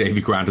 Davy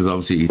Grant is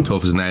obviously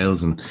tough as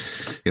nails and,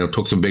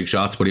 took some big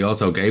shots, but he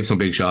also gave some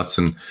big shots.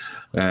 And,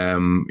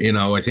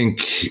 I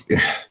think,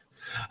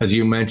 as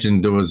you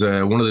mentioned, there was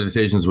one of the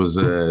decisions was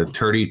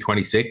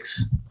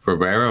 30-26 for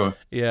Vera.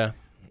 Yeah.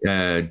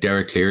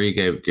 Derek Cleary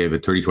gave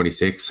it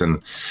 30-26,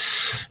 and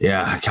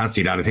I can't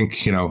see that. I think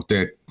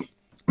the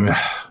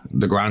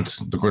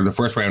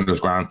first round was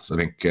Grant's. I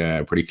think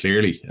pretty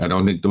clearly. I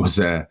don't think there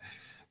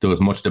was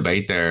much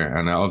debate there,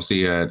 and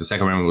obviously the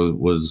second round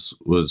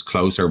was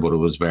closer, but it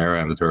was Vera,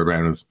 and the third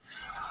round was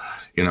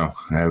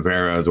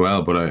Vera as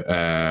well, but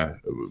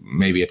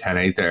maybe a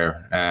 10-8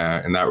 there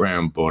in that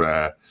round.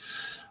 But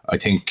I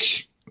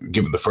think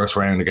given the first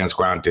round against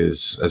Grant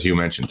is, as you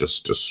mentioned,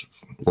 just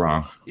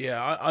wrong.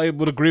 Yeah, I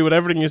would agree with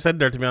everything you said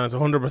there, to be honest,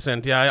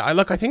 100%. Yeah,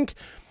 I think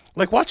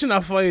like watching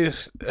that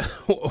fight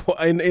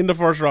in the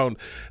first round,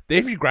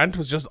 Davy Grant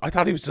I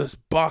thought he was just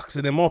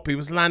boxing him up. He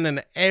was landing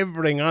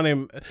everything on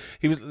him.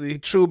 He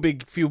threw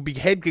few big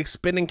head kicks,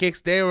 spinning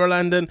kicks, they were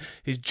landing.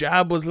 His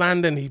jab was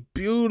landing. He's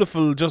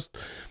beautiful, just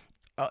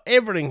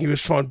everything he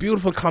was throwing,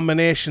 beautiful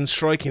combination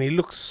striking. He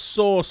looks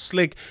so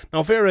slick.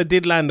 Now Vera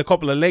did land a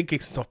couple of leg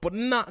kicks and stuff, but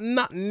not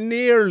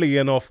nearly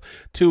enough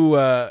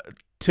to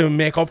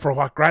make up for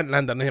what Grant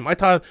landed on him. I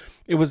thought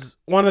it was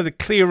one of the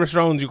clearest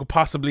rounds you could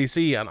possibly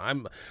see, and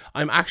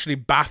I'm actually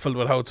baffled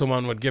with how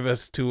someone would give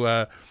it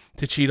to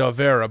Chito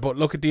Vera. But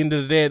look, at the end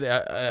of the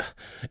day,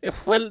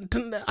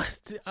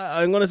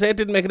 I'm going to say it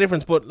didn't make a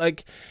difference, but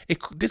like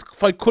this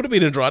fight could have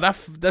been a draw.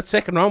 That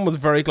second round was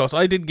very close.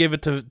 I did give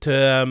it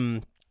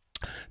to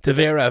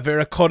Vera.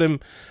 Vera cut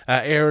him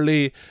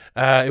early.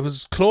 It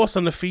was close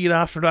on the feet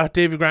after that.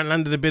 Davy Grant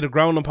landed a bit of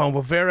ground and pound,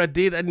 but Vera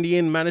did in the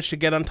end manage to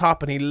get on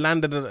top, and he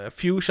landed a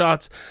few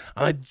shots,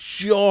 and I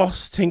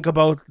just think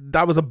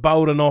that was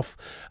about enough.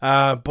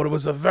 But it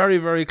was a very,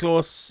 very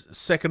close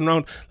second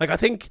round. Like, I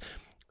think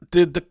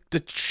the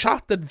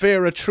shot that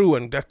Vera threw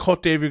and that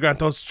cut Davy Grant,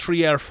 those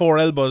 3 or 4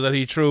 elbows that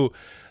he threw,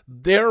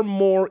 they're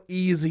more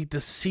easy to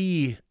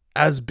see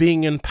as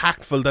being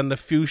impactful than the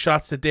few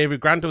shots that Davy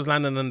Grant was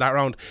landing in that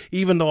round,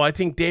 even though I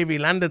think Davy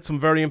landed some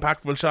very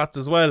impactful shots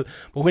as well.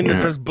 But when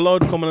there's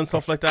blood coming and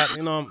stuff like that,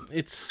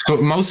 it's... So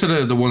most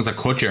of the ones that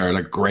cut you are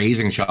like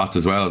grazing shots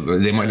as well.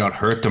 They might not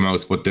hurt the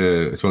most, but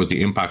I suppose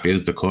the impact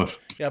is the cut.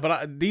 Yeah,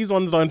 but these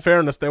ones, though, in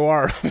fairness, they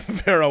were.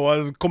 Vera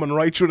was coming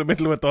right through the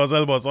middle with those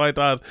elbows, so I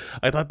thought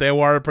they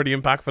were pretty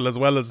impactful as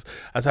well as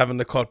having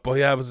the cut. But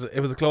yeah, it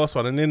was a close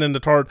one. And then in the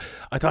third,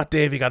 I thought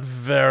Davy got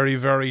very,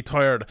 very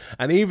tired.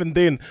 And even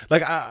then,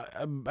 like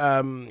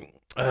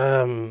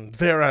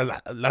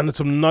Vera landed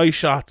some nice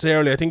shots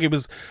early. I think it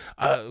was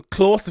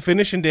close to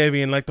finishing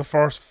Davy in like the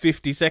first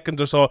 50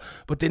 seconds or so,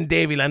 but then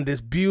Davy landed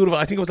this beautiful,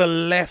 I think it was a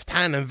left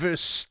hand, and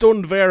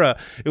stunned Vera.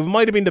 It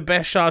might have been the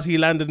best shot he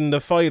landed in the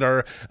fight,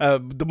 or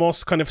the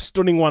most kind of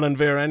stunning one on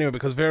Vera anyway,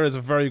 because Vera is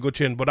a very good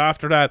chin. But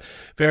after that,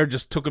 Vera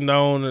just took him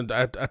down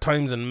at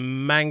times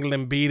and mangled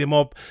him, beat him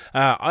up.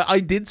 I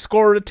did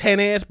score a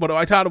 10-8, but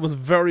I thought it was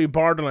very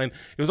borderline.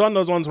 It was one of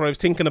those ones where I was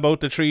thinking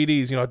about the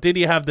 3Ds. Did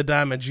he have the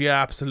damage? Yeah,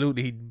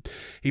 absolutely.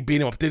 He beat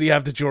him up. Did he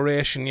have the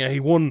duration? Yeah, he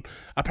won.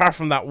 Apart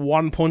from that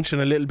one punch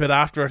and a little bit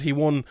after it, he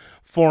won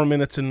 4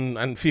 minutes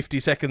and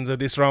 50 seconds of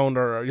this round,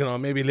 or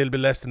maybe a little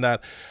bit less than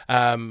that.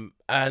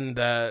 And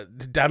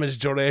the damage,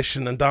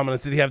 duration, and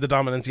dominance. Did he have the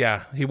dominance?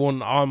 Yeah, he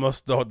won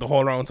almost the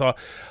whole round. So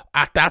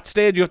at that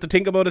stage, you have to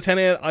think about a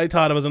 10-8. I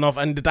thought it was enough,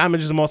 and the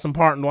damage is the most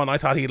important one. I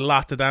thought he had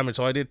lots of damage,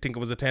 so I did think it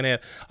was a 10-8.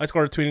 I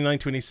scored a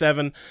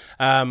 29-27.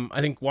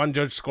 I think one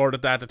judge scored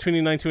at that. The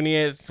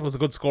 29-28 was a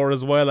good score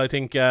as well. I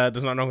think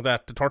there's nothing wrong with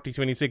that. The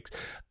 30-26,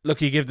 look,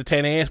 he gave the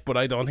 10-8, but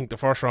I don't think the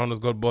first round was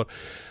good. But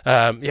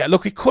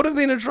look, it could have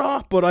been a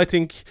draw, but I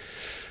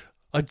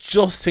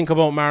just think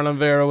about Marlon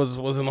Vera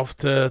was enough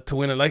to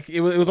win it. Like,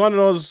 it was one of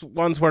those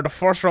ones where the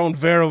first round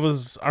Grant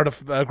was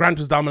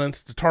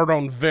dominant, the third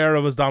round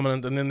Vera was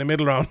dominant, and in the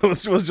middle round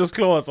it was just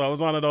close. So it was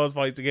one of those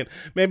fights again.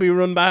 Maybe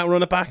run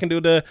it back and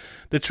do the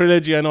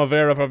trilogy. I know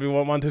Vera probably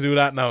won't want to do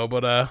that now,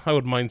 but I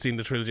wouldn't mind seeing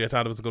the trilogy. I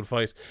thought it was a good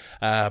fight.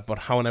 But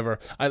however,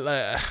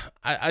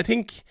 I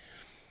think...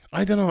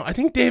 I don't know. I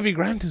think Davy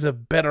Grant is a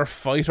better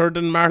fighter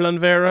than Marlon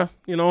Vera.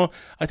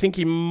 I think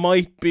he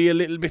might be a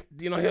little bit,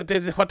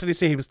 what did he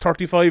say? He was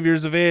 35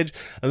 years of age,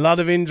 a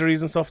lot of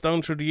injuries and stuff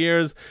down through the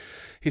years.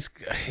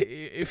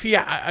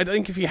 I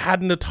think if he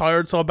hadn't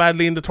tired so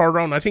badly in the third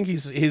round, I think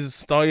his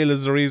style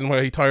is the reason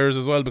why he tires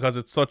as well, because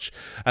it's such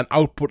an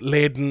output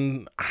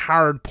laden,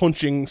 hard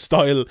punching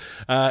style.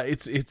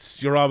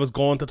 You're always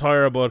going to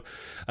tire. But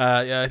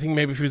I think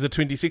maybe if he was a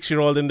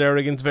 26-year-old in there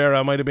against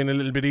Vera, it might have been a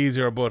little bit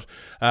easier. But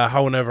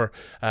however,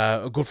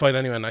 a good fight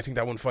anyway, and I think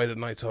that one fight at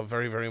night, so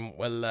very, very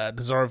well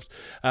deserved.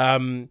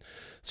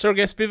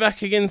 Sergey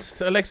Spivak against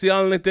Alexei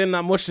Oleinik, then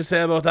not much to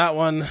say about that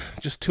one.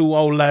 Just two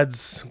old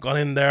lads got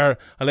in there.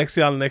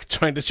 Alexei Oleinik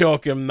trying to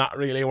choke him, not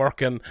really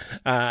working.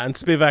 And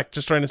Spivak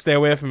just trying to stay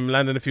away from him,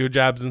 landing a few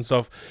jabs and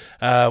stuff.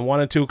 1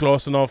 and 2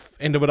 close enough.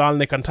 Ended with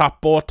Oleinik on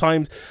top both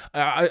times.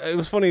 It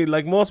was funny,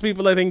 like most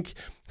people, I think,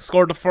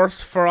 scored the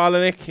first for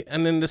Oleinik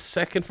and then the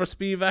second for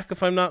Spivak,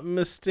 if I'm not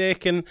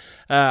mistaken.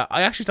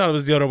 I actually thought it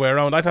was the other way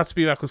around. I thought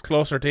Spivak was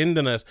closer to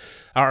ending it.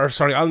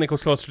 Oleinik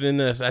was closer to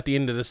ending it at the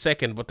end of the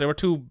second, but there were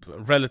two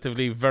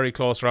relatively very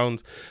close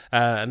rounds,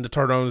 and the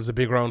third round was a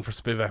big round for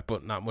Spivak,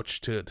 but not much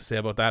to say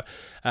about that.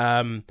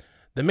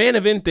 The main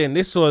event then,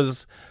 this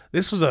was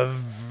this was a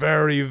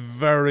very,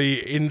 very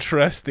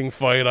interesting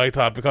fight, I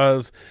thought,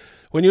 because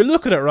when you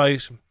look at it,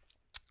 right,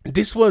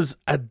 this was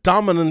a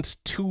dominant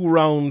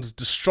 2-round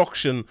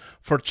destruction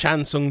for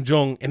Chan Sung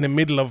Jung in the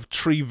middle of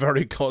 3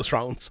 very close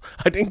rounds.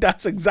 I think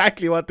that's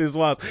exactly what this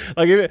was.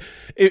 Like,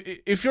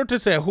 if you're to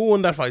say who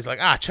won that fight, it's like,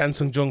 Chan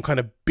Sung Jung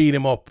kind of beat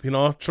him up, you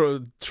know,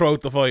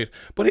 throughout the fight.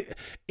 But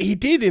he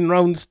did in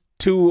rounds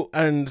 2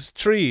 and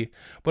 3,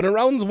 but in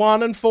rounds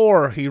 1 and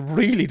 4 he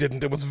really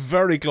didn't. It was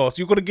very close.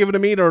 You could have given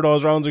him either of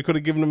those rounds, or you could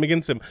have given him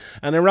against him.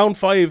 And in round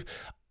 5,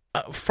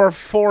 for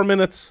 4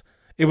 minutes,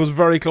 it was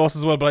very close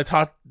as well, but I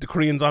thought the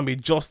Korean Zombie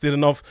just did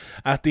enough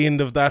at the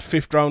end of that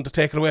 5th round to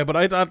take it away. But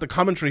I thought the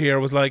commentary here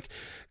was like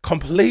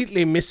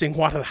completely missing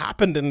what had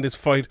happened in this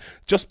fight,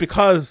 just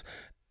because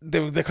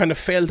they kind of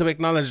failed to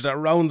acknowledge that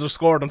rounds are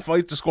scored and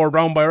fights are scored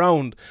round by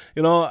round,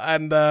 you know.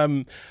 And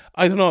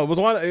I don't know,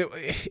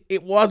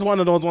 it was one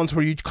of those ones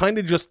where you kind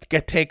of just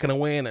get taken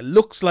away and it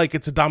looks like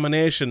it's a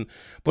domination.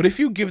 But if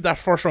you give that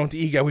first round to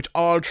Ige, which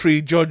all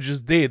 3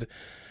 judges did,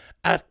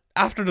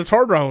 after the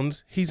 3rd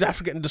round, he's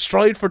after getting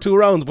destroyed for 2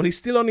 rounds, but he's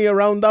still only a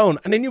round down.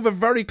 And then you have a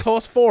very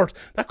close 4th.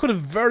 That could have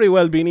very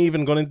well been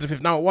even going into the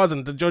 5th. Now, it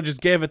wasn't. The judges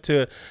gave it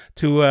to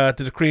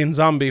the Korean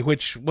Zombie,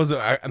 which was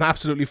an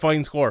absolutely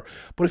fine score.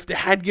 But if they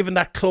had given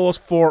that close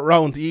 4th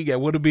round to Ige,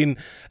 it would have been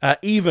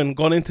even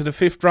going into the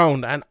 5th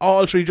round. And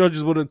all 3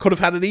 judges could have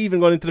had it even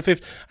going into the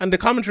 5th. And the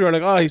commentary were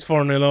like, he's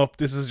 4-0 up.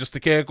 This is just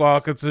a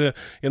cakewalk. It's he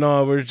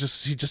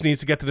just needs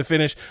to get to the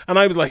finish. And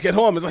I was like, at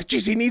home, I was like,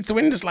 geez, he needs to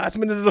win this last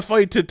minute of the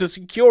fight to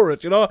secure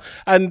it, you know.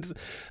 And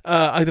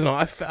I don't know,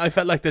 I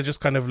felt like they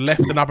just kind of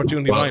left an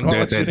opportunity behind.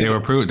 They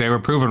were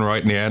proven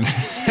right in the end.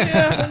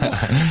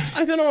 Yeah,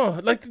 I don't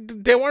know, like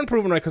they weren't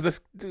proven right, because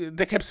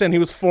they kept saying he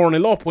was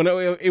 4-0 up when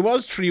it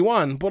was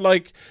 3-1, but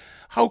like,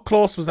 how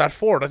close was that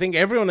 4th? I think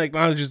everyone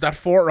acknowledges that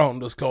 4th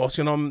round was close,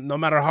 you know, no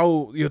matter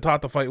how you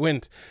thought the fight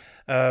went.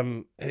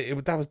 That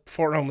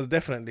 4th round was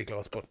definitely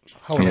close. But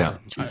what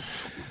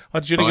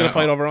did you think of the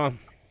fight overall?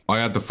 I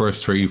had the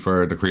first 3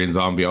 for the Korean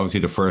Zombie. Obviously,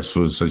 the first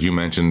was, as you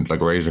mentioned,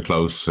 like razor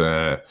close.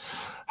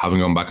 Having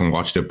gone back and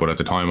watched it, but at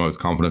the time I was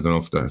confident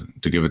enough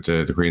to give it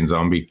to the Korean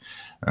Zombie.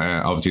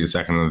 Obviously, the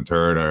 2nd and the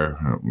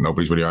 3rd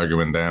nobody's really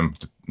arguing them.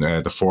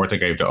 The 4th I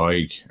gave to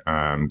Ige,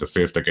 and the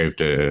 5th I gave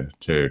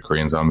to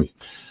Korean Zombie.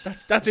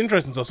 That's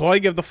interesting. So I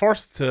gave the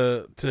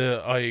 1st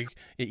to Ige.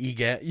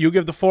 You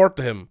give the 4th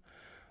to him.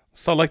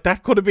 So like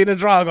that could have been a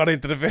draw got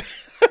into the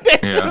 5th.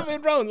 Could have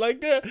been round.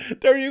 Like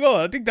there you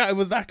go. I think that it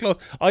was that close.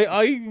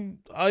 I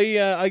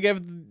gave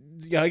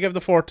the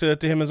 4th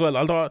to him as well.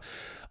 Although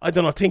I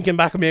don't know, thinking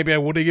back, maybe I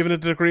would have given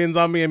it to the Korean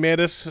Zombie and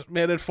made it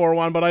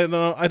 4-1. But I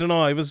don't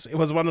know. It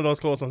was one of those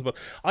close ones. But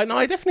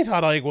I definitely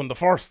thought I won the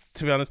 1st.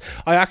 To be honest,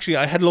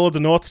 I had loads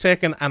of notes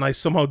taken and I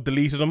somehow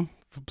deleted them.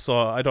 So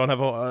I don't have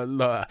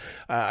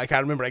I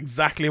can't remember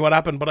exactly what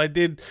happened, but I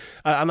did,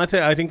 and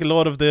I think a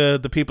lot of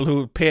the people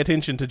who pay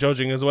attention to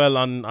judging as well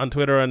on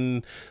Twitter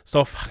and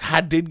stuff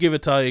did give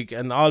it to Ige,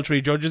 and all 3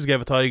 judges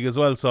gave it to Ige as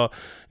well. So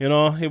you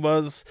know, it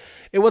was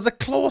a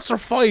closer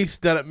fight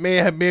than it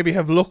maybe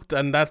have looked,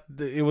 and that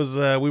it was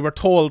we were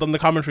told on the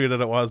commentary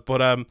that it was,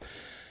 but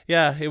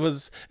yeah, it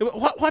was.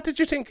 What did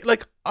you think?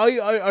 Like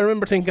I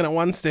remember thinking at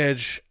one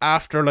stage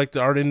after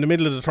or in the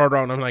middle of the 3rd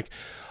round, I'm like,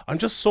 I'm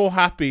just so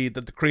happy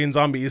that the Korean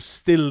Zombie is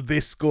still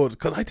this good,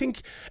 because I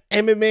think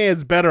MMA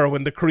is better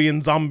when the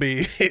Korean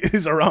Zombie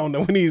is around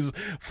and when he's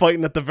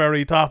fighting at the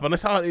very top. And I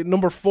saw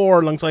number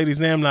 4 alongside his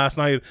name last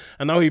night,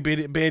 and now he beat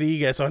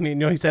Ige. So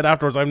he said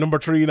afterwards, I'm number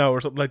 3 now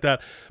or something like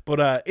that.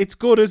 But it's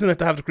good, isn't it,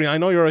 to have the Korean? I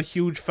know you're a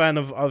huge fan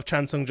of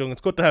Chan Sung Jung.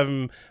 It's good to have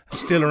him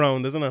still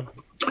around, isn't it?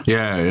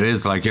 Yeah, it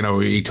is. Like, you know,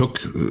 he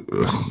took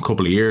a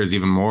couple of years,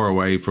 even more,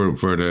 away for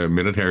the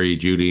military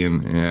duty,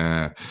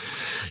 and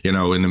you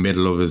know, in the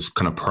middle of his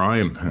kind of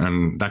prime,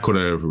 and that could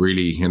have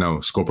really, you know,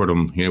 scuppered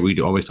him. You know, we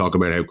always talk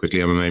about how quickly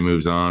MMA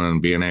moves on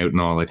and being out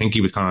and all. I think he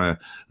was kind of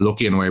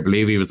lucky in a way. I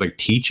believe he was like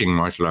teaching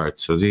martial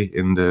arts, was he,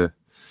 in the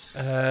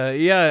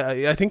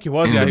I think he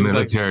was in the he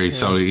military.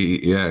 Was like, so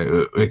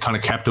it kind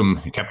of kept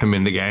him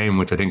in the game,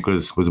 which I think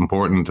was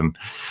important. And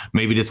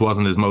maybe this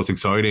wasn't his most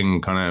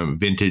exciting kind of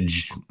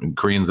vintage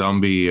Korean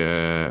Zombie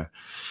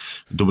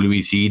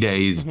WEC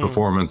days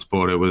performance,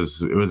 but it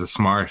was a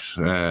smart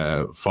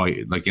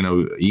fight. Like, you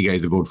know, Ige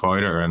is a good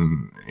fighter,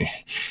 and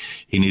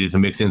he needed to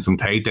mix in some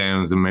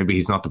takedowns, and maybe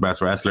he's not the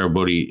best wrestler,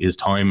 but his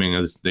timing,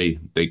 as they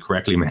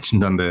correctly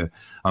mentioned on the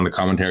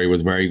commentary,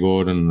 was very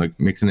good, and like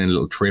mixing in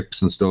little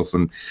trips and stuff,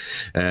 and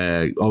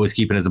always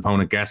keeping his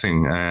opponent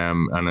guessing,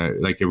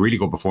 and like a really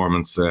good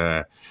performance.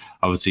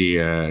 Obviously,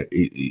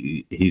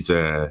 he's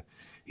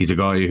a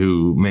guy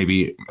who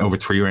maybe over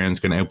 3 rounds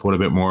can output a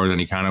bit more than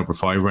he can over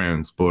 5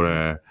 rounds,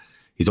 but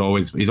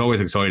he's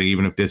always exciting.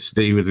 Even if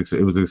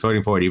it was an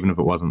exciting fight, even if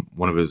it wasn't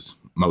one of his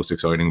most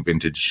exciting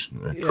vintage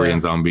Korean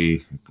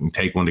Zombie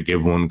take one to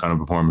give one kind of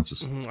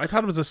performances. I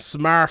thought it was a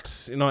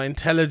smart,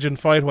 intelligent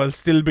fight while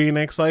still being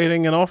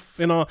exciting enough.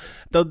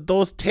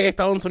 Those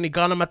takedowns when he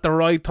got him at the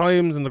right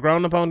times and the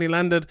ground and pound he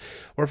landed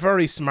were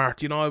very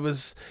smart. It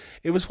was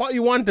what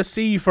you want to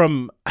see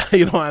from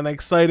an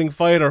exciting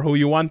fighter who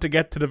you want to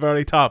get to the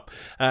very top.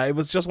 It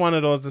was just one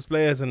of those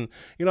displays, and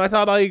I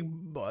thought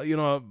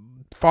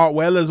fought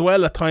well as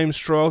well at times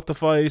throughout the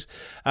fight,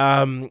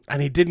 and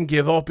he didn't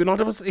give up.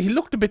 He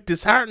looked a bit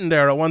disheartened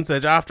there at one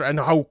stage after, and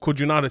how could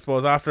you not, I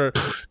suppose, after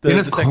in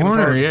his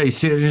corner, he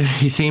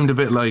seemed a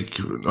bit like,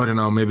 I don't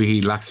know, maybe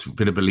he lacks a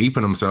bit of belief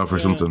in himself or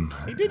something.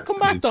 He did come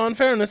back though, in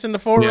fairness, in the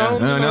fourth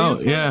round. I know,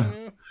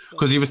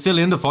 because he was still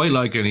in the fight,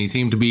 and he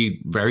seemed to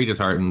be very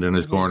disheartened in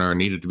his corner and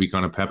needed to be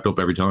kind of pepped up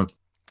every time.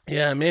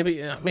 Yeah, maybe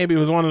it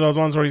was one of those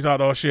ones where he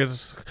thought, oh shit,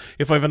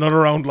 if I have another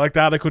round like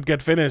that, I could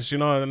get finished,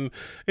 and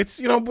it's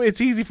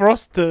easy for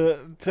us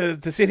to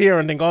sit here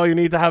and think, oh, you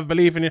need to have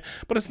belief in you,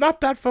 but it's not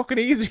that fucking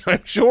easy,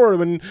 I'm sure,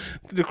 when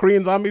the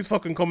Korean Zombies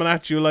fucking coming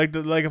at you like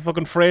a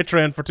fucking freight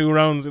train for 2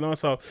 rounds,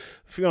 so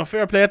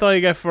fair play to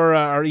you get for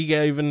or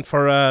even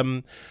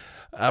for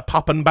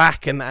popping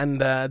back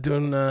and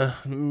doing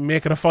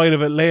making a fight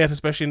of it late,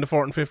 especially in the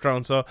 4th and 5th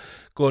round. So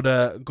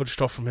good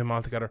stuff from him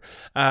altogether.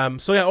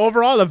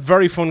 Overall a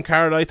very fun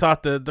card. I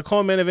thought the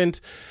co-main event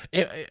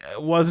it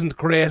wasn't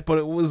great, but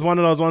it was one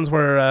of those ones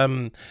where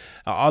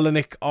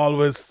Olenek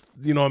always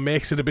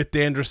makes it a bit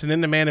dangerous, and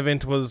in the main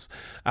event was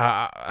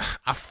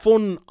a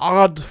fun,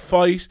 odd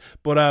fight,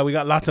 but we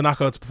got lots of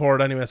knockouts before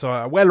it anyway, so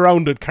a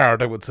well-rounded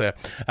card, I would say,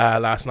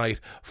 last night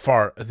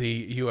for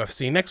the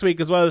UFC. Next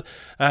week as well,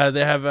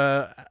 they have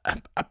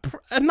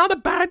not a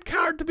bad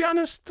card, to be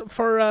honest,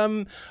 for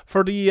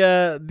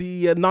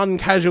the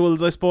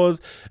non-casuals, I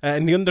suppose.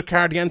 In the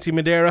undercard, Yancy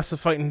Medeiros is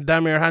fighting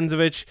Damir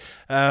Handzovic.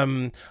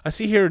 I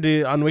see here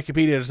on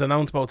Wikipedia there's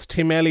announced about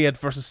Tim Elliott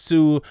versus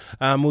Sue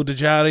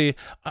Mudajari.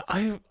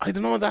 I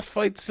don't know if that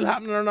fight's still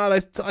happening or not.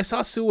 I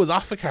saw Sue was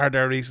off a card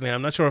there recently.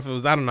 I'm not sure if it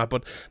was that or not,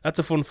 but that's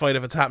a fun fight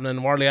if it's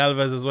happening. Warley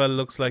Alves as well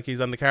looks like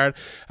he's on the card.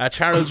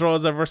 Charles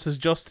Rosa versus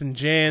Justin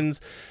James.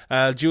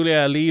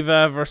 Julia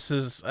Oliva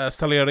versus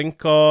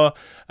Stolyarenko.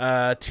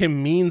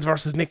 Tim Means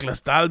versus Nicholas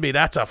Dalby.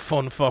 That's a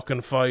fun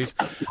fucking fight.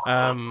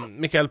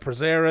 Mikael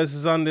Prazeres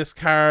is on this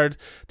card.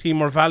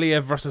 Timur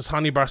Valiev versus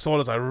Hani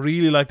Barsolas. I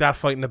really like that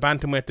fight in the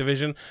bantamweight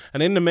division.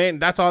 And in the main,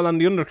 that's all on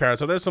the undercard.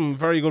 So there's some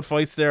very good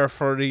fights there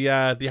for the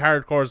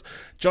hardcores.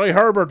 Joy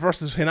Herbert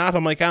versus Renato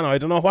Moicano. I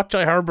don't know what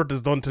Joy Herbert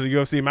has done to the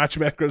UFC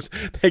matchmakers.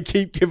 They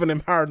keep giving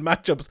him hard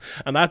matchups,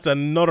 and that's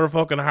another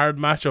fucking hard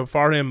matchup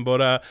for him.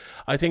 But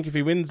I think if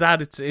he wins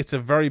that, it's a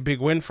very big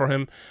win for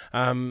him.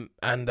 And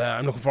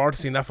I'm looking forward to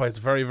seeing that fight. It's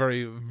very,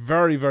 very,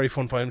 very, very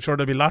fun fight. I'm sure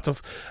there'll be lots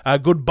of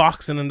good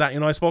boxing and that.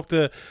 I spoke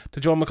to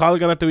Joe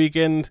McColgan at the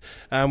weekend,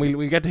 and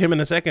we'll get to him in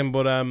a second,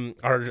 but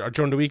or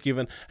during the week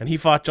even, and he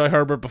fought Joy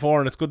Herbert before,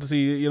 and it's good to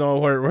see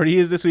where he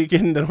is this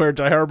weekend and where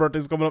Joy Herbert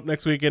is coming up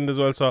next weekend as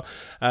well. So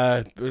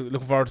looking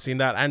forward to seeing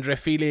that. Andre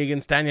Fili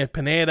against Daniel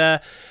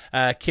Pineda.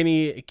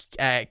 Kennedy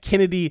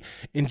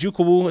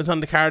Njoku is on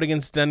the card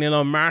against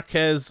Danilo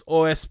Marquez.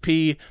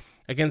 OSP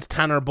against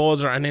Tanner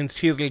Bozer, and then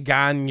Cyril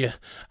Gagne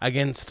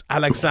against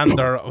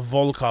Alexander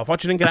Volkov. What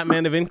do you think of that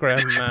main event,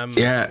 Graham?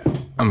 Yeah,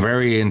 I'm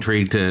very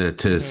intrigued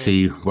to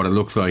see what it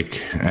looks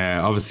like.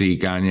 Obviously,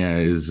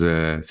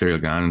 Cyril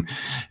Gagne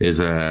is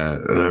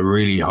a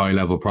really high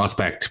level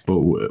prospect,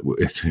 but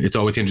it's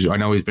always interesting. I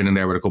know he's been in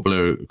there with a couple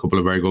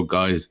of very good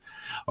guys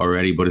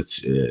already, but I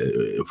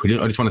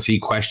just want to see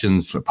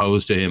questions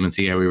posed to him and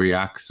see how he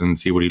reacts and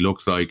see what he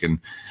looks like and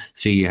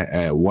see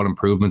what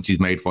improvements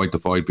he's made fight to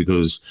fight,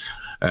 because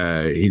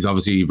he's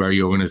obviously very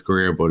young in his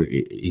career, but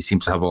he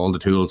seems to have all the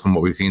tools from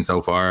what we've seen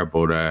so far.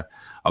 But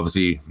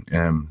obviously,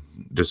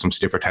 there's some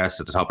stiffer tests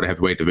at the top of the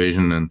heavyweight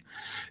division, and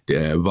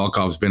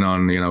Volkov's been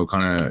on,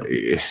 kind of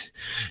in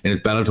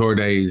his Bellator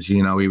days,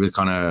 he was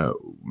kind of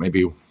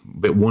maybe a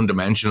bit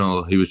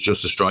one-dimensional. He was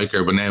just a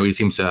striker, but now he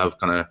seems to have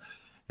kind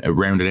of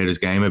rounded out his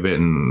game a bit,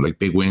 and like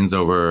big wins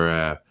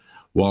over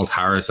Walt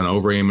Harris and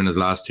Overeem in his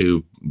last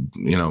two,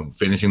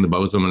 finishing the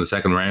both of them in the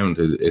second round.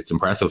 It's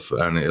impressive,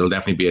 and it'll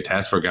definitely be a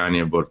test for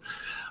Gagne, but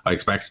I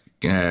expect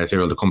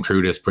Cyril to come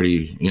through this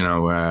pretty,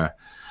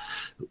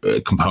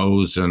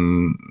 composed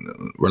and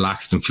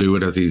relaxed and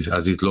fluid as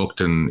he's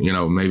looked, and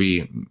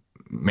maybe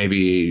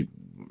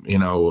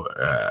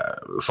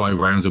 5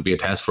 rounds would be a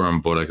test for him,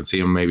 but I can see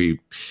him maybe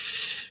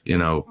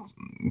getting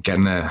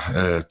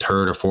a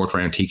 3rd or 4th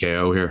round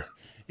TKO here.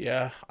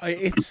 Yeah,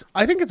 I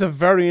think it's a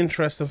very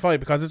interesting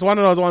fight, because it's one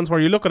of those ones where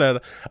you look at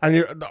it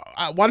and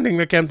one thing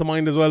that came to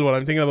mind as well when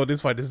I'm thinking about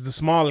this fight is the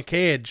small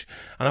cage,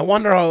 and I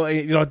wonder how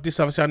this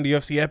obviously on the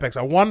UFC Apex,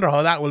 I wonder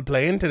how that will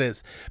play into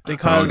this,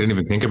 because I didn't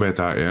even think about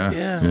that.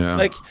 Yeah.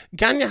 Like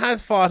Gagne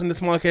has fought in the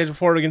small cage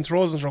before against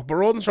Rosenstruck, but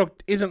Rosenstruck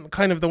isn't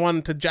kind of the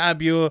one to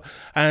jab you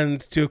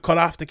and to cut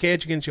off the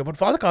cage against you, but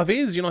Volkov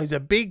is. He's a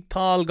big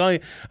tall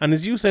guy, and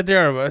as you said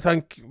there, I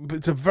think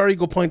it's a very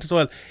good point as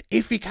well.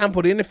 If he can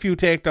put in a few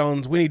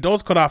takedowns, win he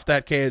does cut off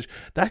that cage,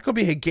 that could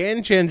be a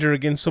game changer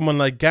against someone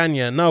like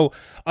Gagne. Now,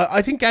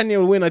 I think Gagne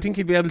will win. I think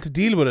he'll be able to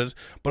deal with it.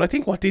 But I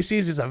think what this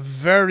is a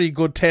very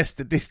good test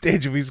at this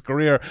stage of his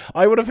career.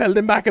 I would have held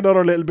him back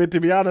another little bit, to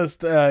be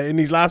honest, in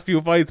his last few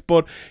fights.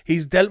 But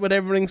he's dealt with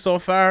everything so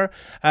far.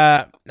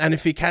 And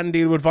if he can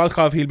deal with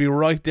Volkov, he'll be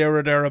right there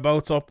or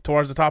thereabouts up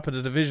towards the top of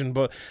the division.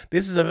 But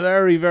this is a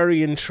very,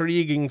 very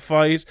intriguing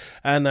fight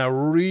and a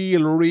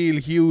real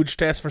huge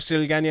test for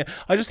Cyril Gagne.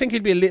 I just think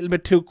he'd be a little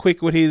bit too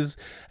quick with his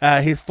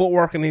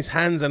footwork and his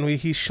hands, and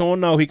he's shown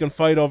now he can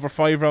fight over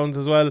 5 rounds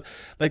as well.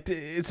 Like,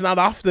 it's not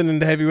often in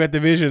the heavyweight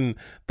division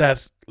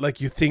that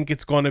like you think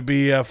it's going to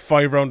be a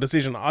 5-round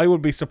decision. I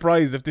would be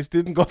surprised if this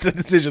didn't go to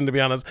the decision, to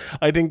be honest.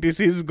 I think this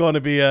is going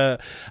to be a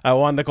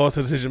one that goes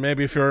to decision.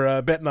 Maybe if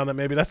you're betting on it,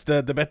 maybe that's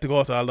the bet to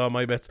go to, although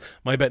my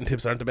betting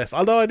tips aren't the best.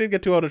 Although I did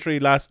get 2 out of 3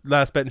 last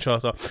betting show.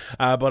 So,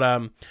 I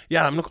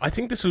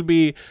think this will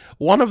be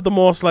one of the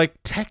most like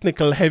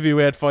technical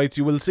heavyweight fights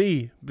you will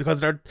see,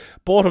 because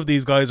both of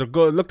these guys are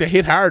good. Look, they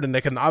hit hard and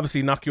they can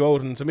obviously knock you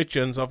out and submit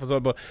you and stuff as well.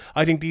 But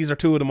I think these are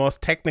 2 of the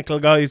most technical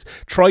guys.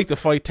 Try to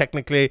fight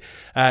technically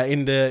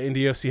in the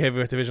UFC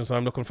heavyweight division, so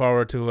I'm looking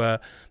forward to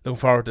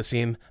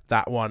seeing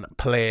that one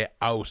play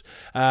out.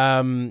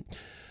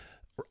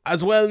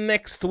 As well,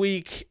 next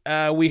week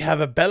we have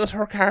a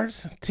Bellator card.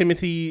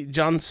 Timothy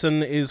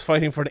Johnson is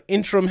fighting for the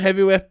interim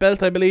heavyweight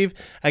belt, I believe,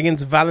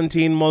 against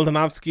Valentin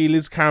Moldanovsky.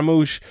 Liz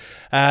Carmouche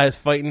is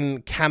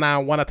fighting Kana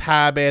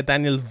Wanatabe.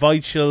 Daniel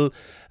Weichel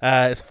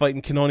is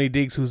fighting Kinoni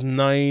Diggs, who's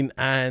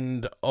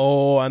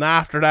 9-0, and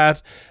after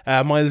that,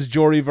 Miles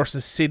Jury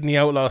versus Sydney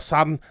Outlaw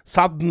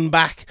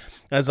Soddenbach,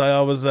 as I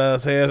always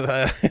say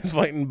it, is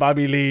fighting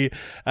Bobby Lee.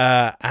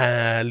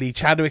 Lee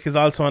Chadwick is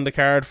also on the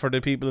card for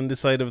the people on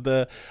this side of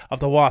the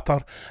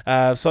water.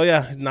 So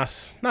yeah,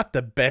 not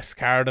the best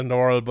card in the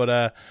world,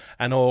 but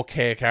an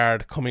okay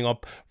card coming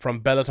up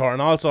from Bellator.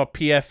 And also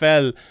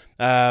PFL,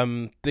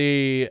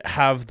 they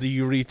have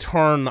the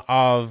return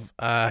of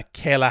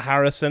Kayla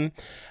Harrison,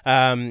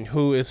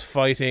 who is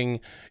fighting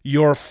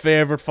your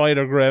favorite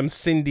fighter, Graham,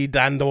 Cindy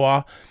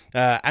Dandois.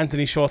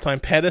 Anthony Showtime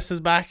Pettis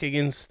is back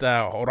against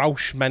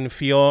Raush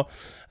Manfio.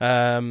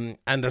 And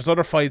there's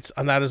other fights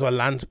on that as well.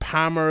 Lance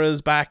Palmer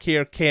is back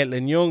here.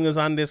 Caitlin Young is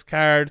on this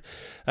card.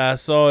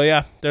 So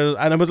yeah,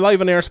 and it was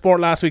live on Air Sport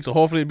last week, so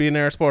hopefully it'll be in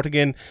Air Sport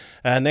again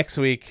next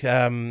week.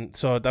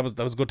 So that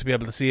was good to be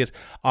able to see it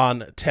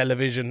on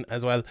television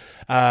as well.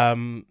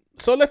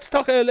 So let's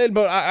talk a little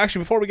bit.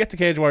 Actually, before we get to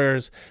Cage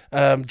Warriors,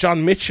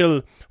 John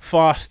Mitchell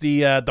fought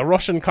the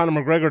Russian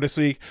Conor McGregor this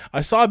week.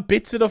 I saw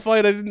bits of the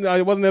fight.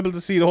 I wasn't able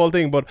to see the whole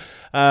thing, but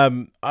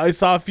I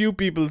saw a few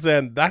people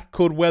saying that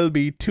could well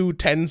be 2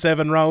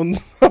 10-7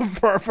 rounds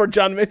for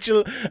John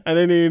Mitchell, and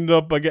then he ended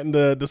up by getting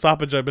the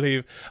stoppage, I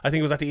believe. I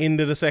think it was at the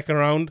end of the second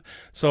round.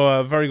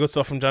 So very good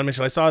stuff from John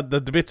Mitchell. I saw the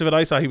bits of it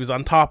I saw. He was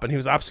on top, and he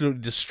was absolutely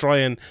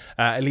destroying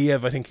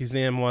Aliyev, I think his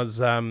name was.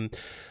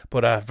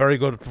 But a very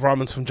good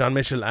performance from John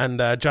Mitchell. And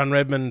John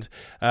Redmond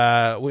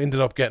ended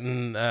up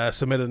getting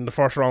submitted in the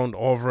first round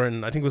over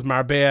in, I think it was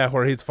Marbella,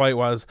 where his fight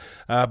was.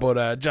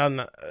 But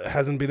John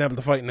hasn't been able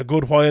to fight in a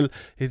good while.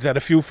 He's had a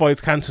few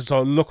fights cancelled,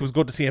 so look, it was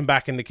good to see him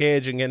back in the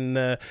cage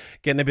and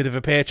getting a bit of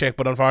a paycheck.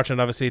 But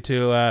unfortunate, obviously,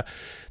 to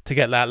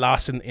get that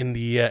loss in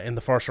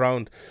the first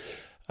round.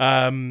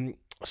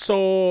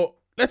 So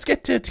let's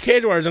get to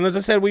Cage Warriors, and as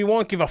I said, we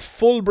won't give a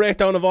full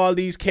breakdown of all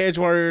these Cage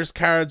Warriors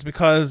cards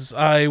because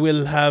I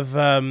will have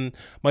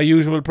my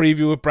usual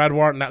preview with Brad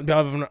Wharton.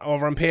 That'll be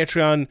over on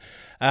Patreon,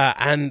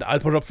 and I'll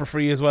put it up for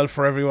free as well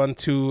for everyone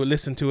to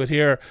listen to it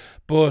here.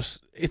 But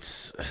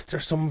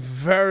there's some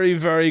very,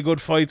 very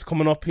good fights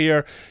coming up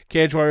here.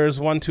 Cage Warriors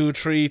 1, 2,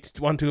 3,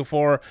 1, 2,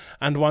 4,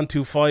 and 1,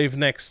 2, 5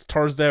 next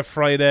Thursday,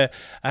 Friday,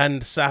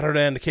 and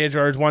Saturday. And the Cage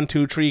Warriors 1,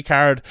 2, 3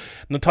 card,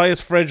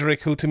 Matthias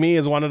Frederick, who to me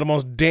is one of the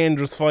most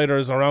dangerous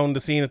fighters around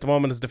the scene at the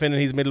moment, is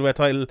defending his middleweight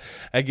title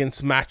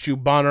against Matthew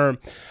Bonner.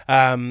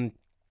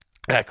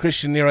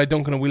 Christian Nerai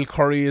Duncan and Will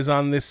Curry is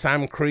on this.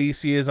 Sam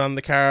Creasy is on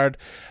the card.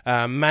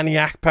 Manny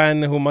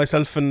Akpan, who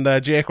myself and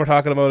Jake were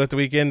talking about at the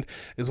weekend,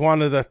 is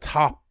one of the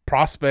top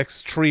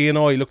prospects,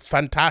 3-0. He looked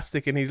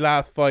fantastic in his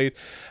last fight.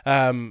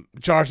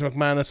 George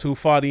McManus, who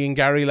fought Ian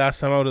Gary last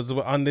time out, is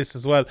on this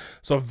as well.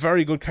 So a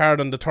very good card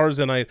on the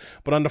Thursday night.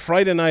 But on the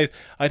Friday night,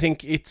 I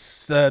think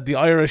it's the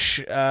Irish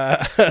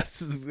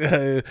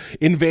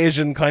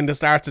invasion kind of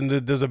starts, and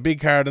there's a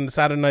big card on the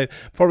Saturday night.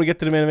 Before we get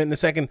to the main event in a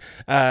second,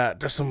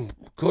 there's some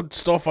good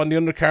stuff on the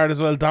undercard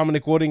as well.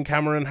 Dominic Wooding,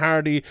 Cameron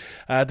Hardy,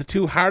 the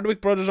 2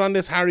 Hardwick brothers on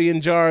this, Harry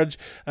and George.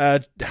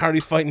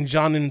 Hardy's fighting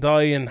John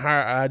Ndai,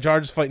 and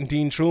George is fighting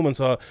Dean Truman.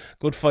 So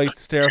good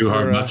fights there. 2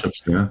 hard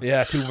matchups,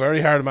 yeah. 2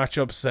 very hard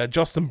matchups.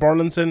 Justin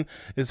Burlinson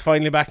is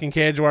finally back in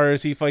Cage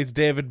Warriors. He fights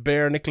David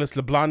Baer. Nicholas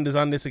LeBlond is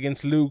on this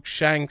against Luke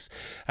Shanks.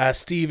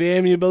 Steve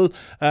Amiable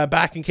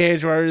back in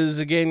Cage Warriors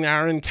again.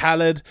 Aaron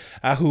Khaled,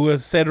 who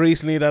has said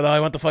recently that I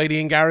want to fight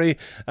Ian Gary,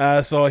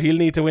 so he'll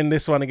need to win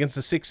this one against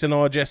the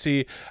 6-0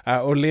 Jesse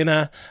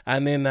Orlina.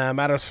 And then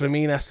Matters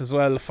Flaminas as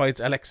well fights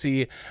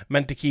Alexei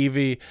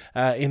Mantikivi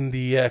in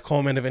the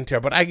co-main event here.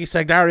 But Aggie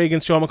Sagdari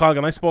against Joe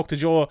McColgan. I spoke to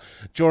Joe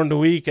during the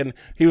week, and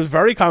he was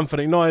very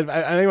confident. You know,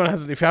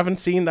 if you haven't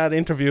seen that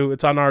interview,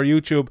 it's on our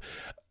YouTube.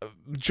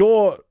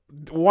 Joe,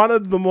 one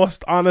of the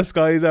most honest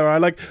guys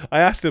ever. I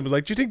asked him,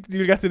 like, do you think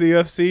you'll get to the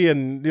UFC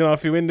and, you know,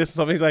 if you win this and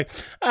stuff? He's like,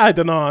 I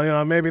don't know, you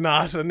know, maybe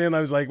not. And then I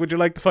was like, would you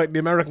like to fight in the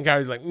American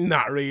card? He's like,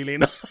 not really,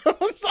 no.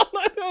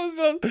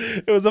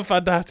 It was a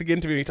fantastic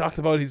interview. He talked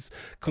about his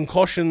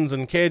concussions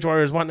and Cage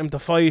Warriors wanting him to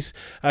fight,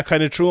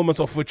 kind of through him and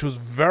stuff, which was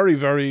very,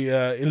 very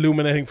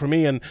illuminating for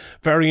me and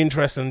very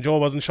interesting. Joe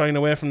wasn't shying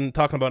away from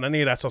talking about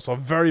any of that stuff, so a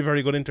very,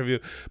 very good interview.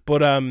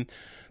 But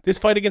this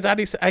fight against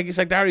Aggie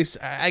Sagdari,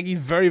 Aggie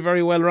very,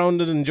 very well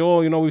rounded, and Joe,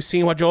 you know, we've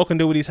seen what Joe can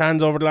do with his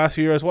hands over the last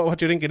few years. What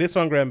do you think of this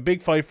one, Graham?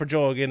 Big fight for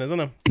Joe again, isn't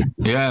it?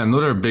 Yeah,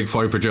 another big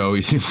fight for Joe.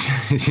 He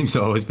seems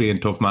to always be in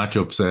tough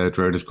matchups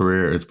throughout his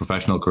career, his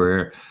professional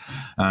career,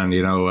 and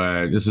you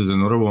know, this is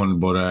another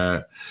one.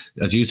 But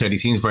as you said, he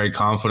seems very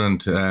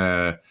confident.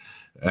 His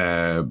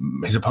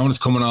opponent's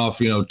coming off,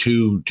 you know,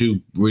 two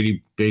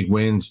really big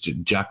wins,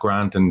 Jack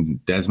Grant and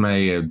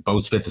Desmay,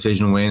 both split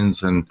decision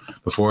wins, and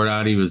before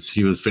that he was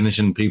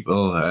finishing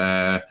people.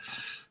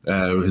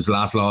 His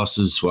last loss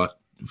is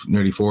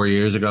nearly 4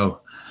 years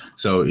ago,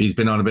 so he's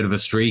been on a bit of a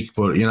streak.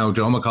 But you know,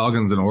 Joe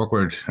McColgan's an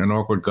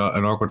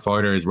awkward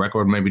fighter. His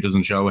record maybe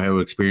doesn't show how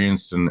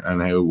experienced and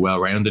how well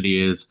rounded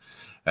he is.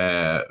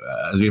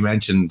 As we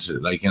mentioned,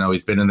 like, you know,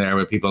 he's been in there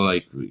with people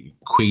like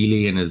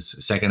Queally in his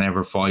second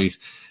ever fight.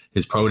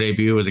 His pro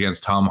debut was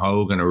against Tom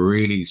Hogan, a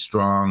really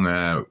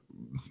strong,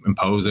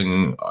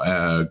 imposing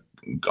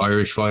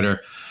Irish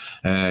fighter.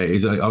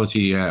 He's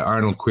obviously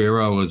Arnold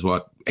Quiro was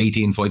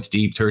 18 fights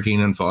deep,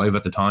 13-5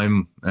 at the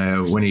time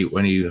when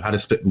he had a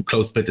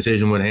close split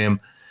decision with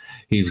him.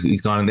 He's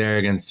gone in there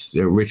against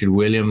Richard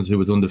Williams, who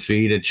was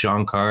undefeated,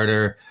 Sean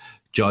Carter,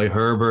 Jai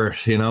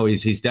Herbert. You know,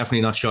 he's definitely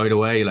not shied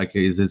away. Like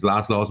his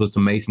last loss was to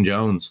Mason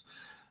Jones.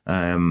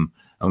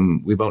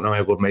 We both know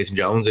how good Mason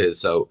Jones is,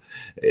 so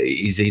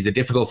he's a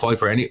difficult fight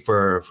for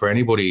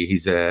anybody.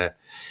 He's you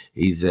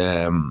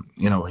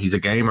know, he's a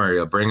gamer.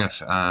 He'll bring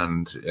it,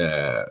 and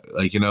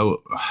like, you know,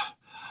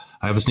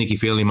 I have a sneaky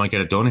feeling he might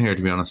get it done here,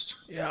 to be honest.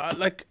 Yeah,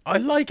 I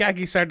like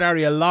Aggie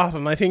Sardari a lot,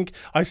 and I think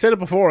I said it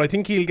before. I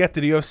think he'll get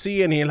to the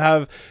UFC and he'll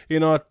have, you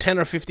know, 10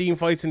 or 15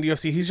 fights in the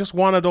UFC. He's just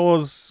one of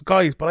those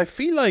guys, but I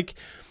feel like,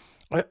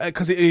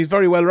 because he's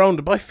very well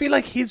rounded, but I feel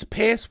like his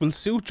pace will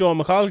suit Joe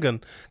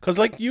McColgan, because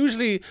like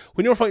usually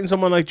when you're fighting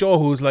someone like Joe,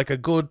 who's like a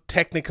good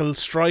technical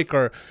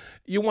striker,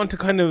 you want to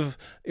kind of,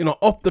 you know,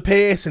 up the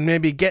pace and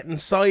maybe get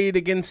inside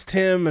against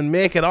him and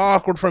make it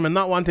awkward for him and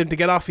not want him to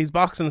get off his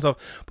box and stuff.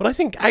 But I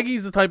think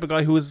Aggie's the type of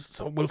guy who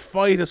will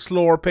fight a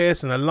slower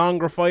pace and a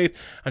longer fight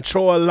and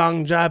throw a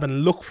long jab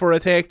and look for a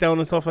takedown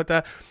and stuff like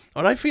that.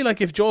 And I feel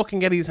like if Joe can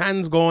get his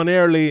hands going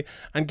early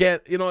and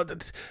get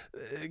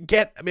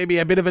maybe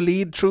a bit of a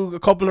lead through a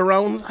couple of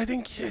rounds, I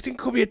think it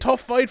could be a tough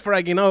fight for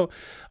Aggie. Now,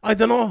 I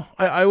don't know.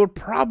 I would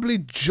probably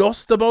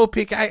just about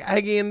pick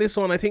Aggie in this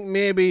one. I think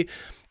maybe,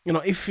 you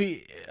know,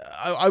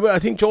 I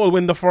think Joe will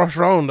win the first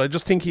round. I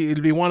just think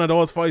it'll be one of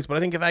those fights. But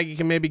I think if Aggie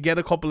can maybe get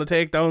a couple of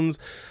takedowns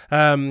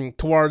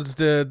towards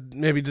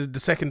the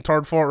second,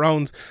 third, fourth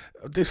rounds,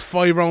 this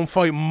 5-round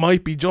fight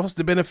might be just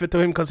a benefit to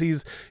him, because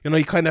he's, you know,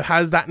 he kind of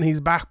has that in his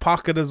back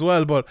pocket as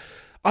well. But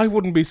I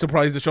wouldn't be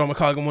surprised if Joe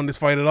McColgan won this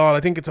fight at all. I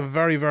think it's a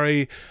very,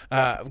 very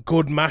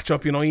good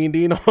matchup. You know, Ian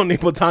Dean only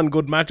puts on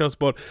good matchups,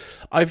 but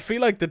I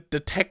feel like the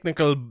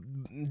technical,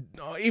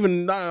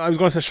 even I was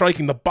going to say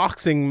striking, the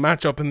boxing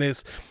matchup in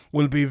this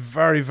will be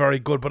very, very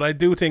good. But I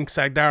do think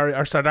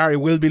Sardari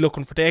will be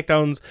looking for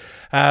takedowns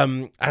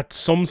at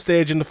some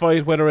stage in the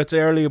fight, whether it's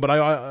early, but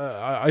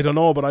I don't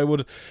know. But I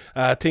would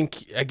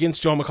think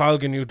against Joe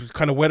McColgan, you'd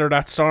kind of weather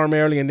that storm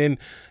early and then,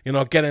 you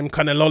know, get him,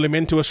 kind of lull him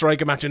into a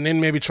striker match and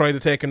then maybe try to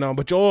take him down.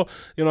 But Joe,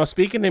 you know,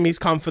 speaking to him, he's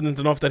confident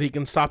enough that he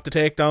can stop the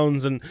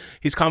takedowns, and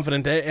he's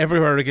confident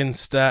everywhere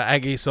against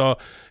Aggie. So,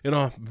 you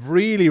know,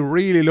 really,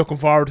 really looking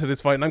forward to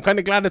this fight. And I'm kind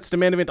of glad it's the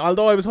main event,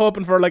 although I was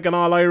hoping for like an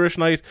all-Irish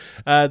night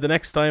the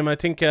next time. I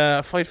think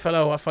a fight fell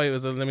out. What fight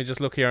was it? Let me just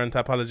look here and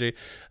apology.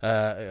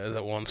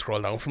 It won't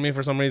scroll down for me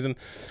for some reason.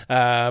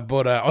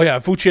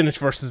 Vucinic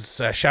versus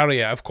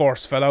Sharia, of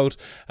course, fell out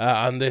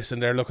on this,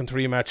 and they're looking to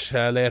rematch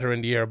later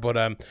in the year. But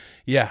a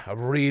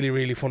really,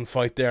 really fun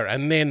fight there.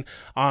 And then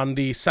on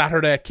the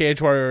Saturday,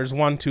 Cage Warriors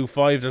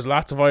 125. There's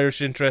lots of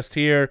Irish interest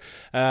here.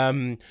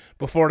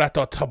 Before that,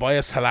 though,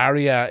 Tobias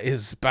Hilaria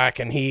is back,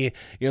 and he,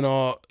 you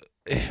know,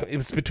 it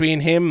was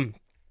between him,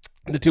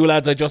 the two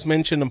lads I just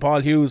mentioned, and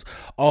Paul Hughes,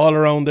 all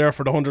around there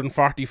for the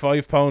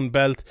 145-pound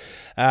belt,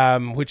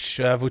 which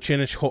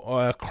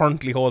Vucinic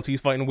currently holds.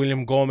 He's fighting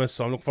William Gomez,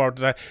 so I'm looking forward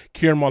to that.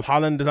 Kieran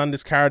Mulholland is on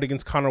this card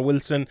against Connor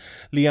Wilson.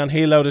 Leon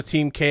Hill out of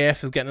Team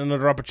KF is getting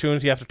another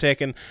opportunity after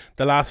taking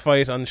the last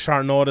fight on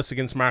short notice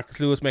against Marcus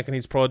Lewis, making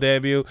his pro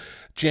debut.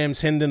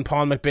 James Hinden,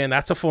 Paul McBain,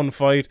 that's a fun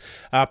fight.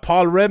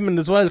 Paul Redmond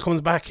as well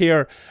comes back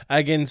here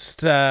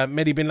against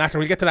Mehdi Bin Lakhtar.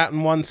 We'll get to that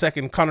in 1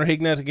 second. Connor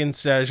Hignett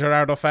against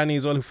Gerardo Fanny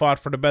as well, who fought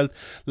for the belt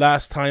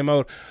last time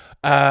out.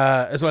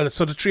 as well.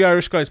 So the three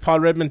Irish guys, Paul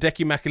Redmond,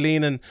 Decky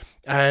McAleenan,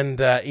 and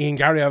Ian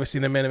Garry, obviously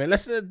in the main event.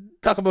 Let's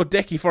talk about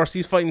Decky first.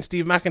 He's fighting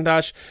Steve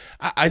McIntosh.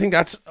 I think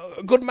that's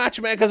a good match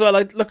to make as well.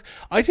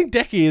 I think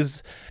Decky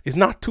is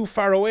not too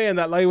far away in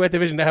that lightweight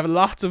division. They have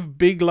lots of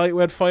big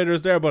lightweight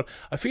fighters there, but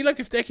I feel like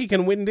if Decky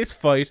can win this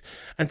fight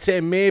and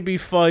say maybe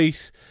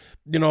fight,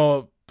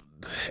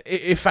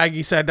 if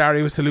Aggie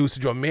Sagdari was to lose to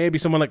Joe, maybe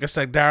someone like a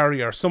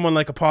Sagdari or someone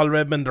like a Paul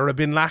Redmond or a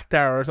Bin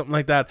Lakhtar or something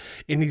like that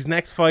in his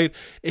next fight,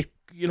 it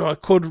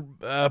could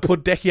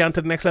put Decky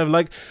onto the next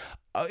level.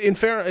 In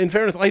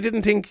fairness, I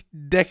didn't think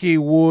Decky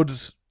would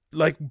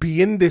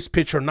be in this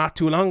picture not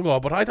too long ago,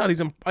 but I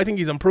think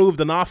he's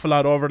improved an awful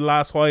lot over the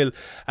last while,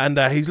 and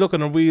he's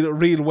looking a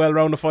real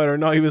well-rounded fighter.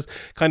 Now, he was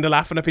kind of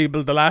laughing at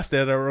people the last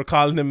day that were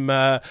calling him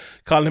a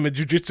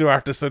jiu-jitsu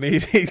artist, and he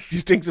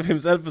thinks of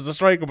himself as a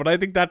striker, but I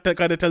think that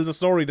kind of tells a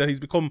story that he's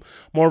become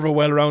more of a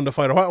well-rounded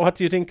fighter. What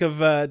do you think of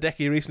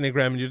Decky recently,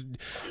 Graham?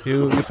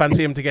 You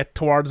fancy him to get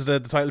towards the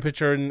title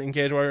picture in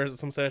Cage Warriors at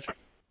some stage?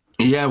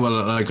 Yeah,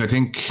 well, I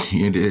think,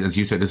 as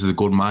you said, this is a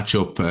good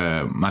matchup.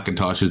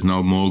 McIntosh is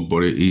no mug,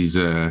 but he's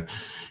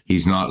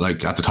not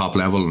at the top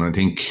level, and I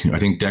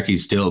think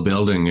Decky's still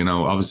building.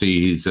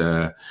 Obviously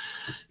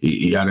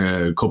he had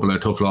a couple of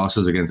tough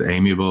losses against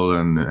Amiable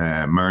and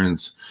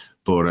Mearns,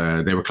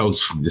 but they were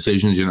close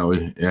decisions.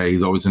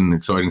 He's always in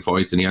exciting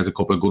fights, and he has a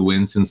couple of good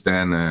wins since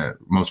then.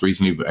 Most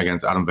recently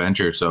against Adam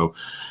Venture, so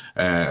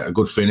a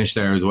good finish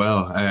there as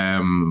well.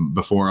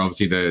 Before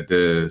obviously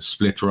the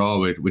split draw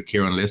with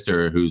Kieran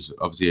Lister, who's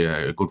obviously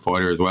a good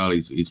fighter as well.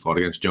 He's fought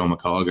against Joe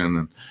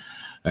McColgan,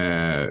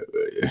 and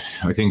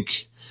I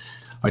think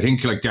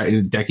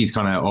Decky's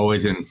kind of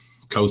always in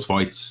close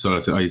fights, so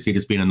I see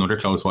this being another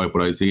close fight,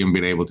 but I see him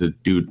being able to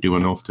do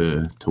enough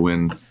to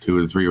win 2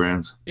 of the 3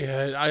 rounds.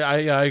 Yeah,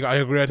 I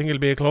agree. I think it'll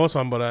be a close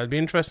one, but it'll be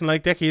interesting.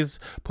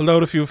 Decky's pulled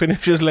out a few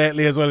finishes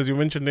lately as well, as you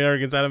mentioned there,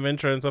 against Adam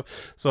Venture and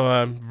stuff, so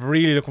I'm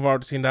really looking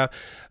forward to seeing that.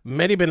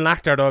 Mehdi Bin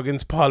Lakhtar though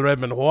against Paul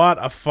Redmond, what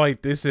a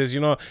fight this is.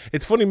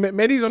 It's funny,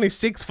 Mehdi's only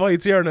 6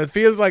 fights here, and it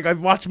feels like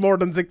I've watched more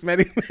than 6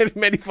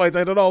 Mehdi fights.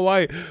 I don't know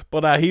why,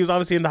 but he was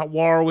obviously in that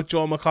war with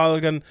Joe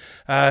McColgan.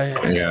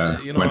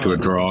 Went to a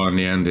draw in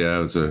the end.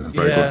 Yeah, it was a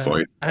very good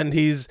fight. And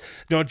he's,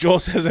 Joe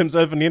said it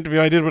himself in the interview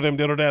I did with him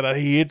the other day that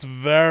he hits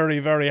very,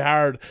 very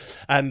hard.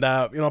 And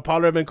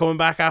Paul Redmond coming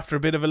back after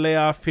a bit of a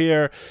layoff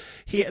here.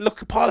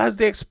 Paul has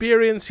the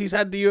experience. He's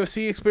had the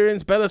UFC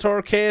experience,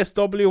 Bellator,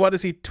 KSW. What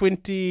is he,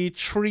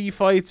 23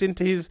 fights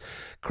into his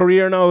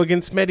career now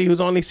against Mehdi,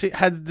 who's only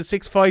had the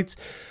 6 fights.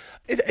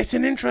 It's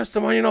an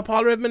interesting one.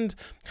 Paul Redmond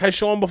has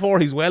shown before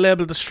he's well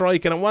able to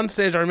strike, and at one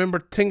stage I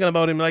remember thinking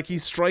about him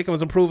his striking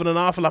was improving an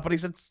awful lot, but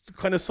he's had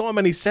kind of so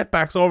many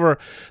setbacks over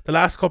the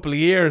last couple of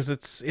years.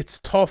 It's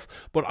tough,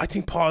 but I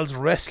think Paul's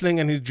wrestling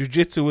and his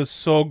jiu-jitsu is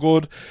so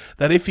good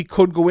that if he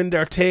could go in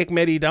there, take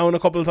Mehdi down a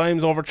couple of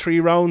times over 3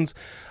 rounds,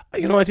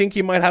 I think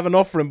he might have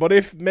enough for him. But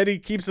if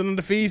Mehdi keeps it on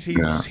the feet,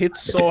 he's hit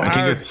so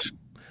hard.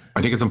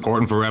 I think it's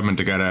important for Redmond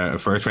to get a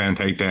first round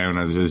takedown.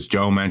 As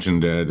Joe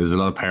mentioned, there's a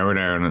lot of power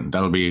there, and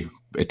that'll be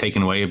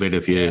taken away a bit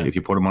if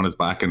you put him on his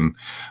back and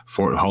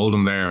hold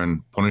him there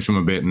and punish him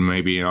a bit. And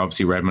maybe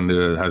obviously Redmond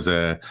has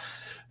a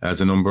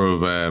number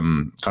of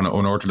kind of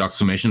unorthodox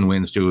submission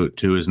wins to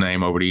his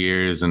name over the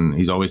years, and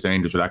he's always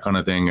dangerous with that kind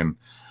of thing. And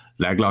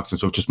leg locks and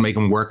stuff, just make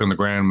him work on the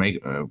ground,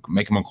 make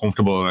him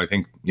uncomfortable. And I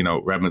think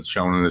Redmond's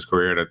shown in his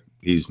career that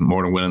he's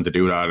more than willing to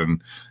do that, and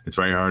it's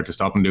very hard to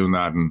stop him doing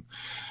that. And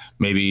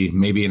maybe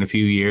in a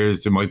few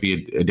years there might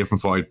be a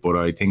different fight, but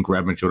I think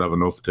Redmond should have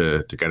enough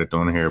to get it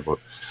done here. But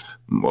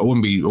I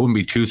wouldn't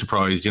be too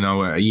surprised.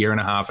 A year and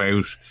a half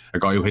out, a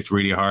guy who hits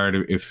really hard,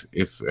 if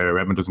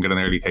Redmond doesn't get an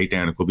early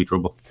takedown, it could be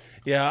trouble.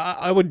 Yeah,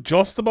 I would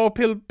just about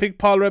pick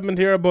Paul Redmond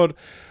here, but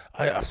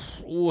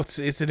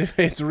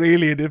it's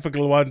really a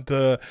difficult one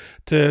to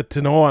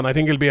know, and I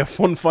think it'll be a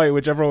fun fight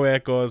whichever way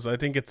it goes. I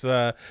think it's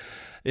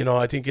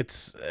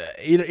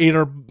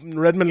either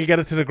Redmond will get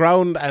it to the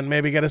ground and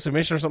maybe get a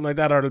submission or something like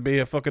that, or it'll be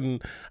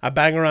a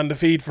banger on the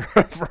feet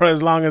for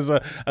as long as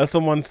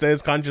someone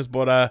stays conscious.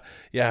 But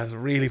it's a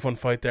really fun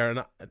fight there.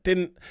 And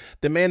then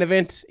the main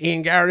event,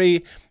 Ian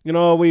Garry.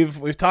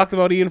 We've talked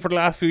about Ian for the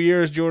last few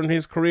years during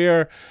his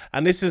career,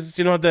 and this is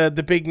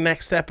the big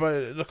next step.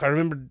 I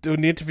remember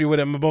doing the interview with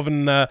him above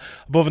in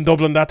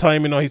Dublin that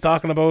time. He's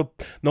talking about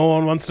no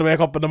one wants to wake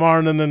up in the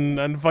morning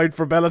and fight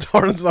for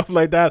Bellator and stuff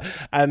like that,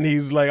 and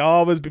he's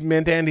always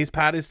maintained his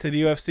path is to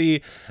the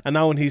UFC, and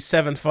now in his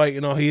 7th fight,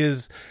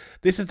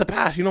 this is the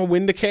path,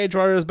 win the Cage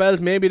Warriors belt,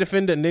 maybe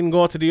defend it, and then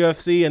go to the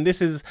UFC. And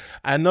this is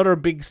another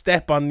big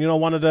step on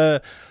one of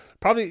the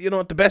probably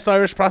the best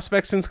Irish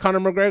prospects since Conor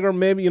McGregor,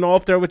 maybe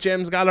up there with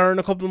James Gallagher and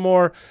a couple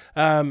more.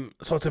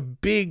 So it's a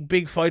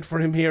big fight for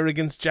him here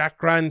against Jack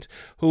Grant,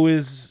 who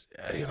is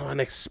an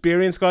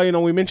experienced guy.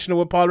 We mentioned it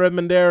with Paul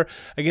Redmond there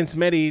against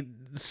Mehdi.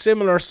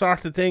 similar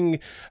sort of thing.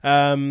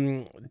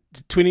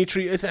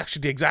 23, it's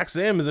actually the exact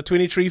same as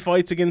 23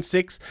 fights against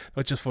 6,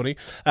 which is funny.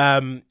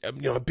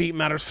 Beat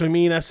Matters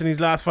Flamines in his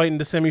last fight in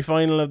the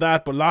semi-final of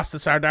that, but lost to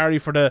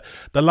Sardari for the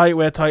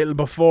lightweight title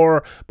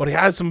before. But he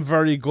has some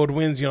very good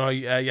wins,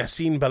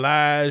 Yassine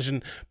Balaj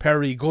and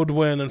Perry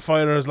Goodwin and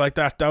fighters like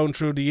that down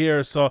through the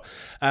years. So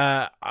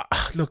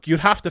look, you'd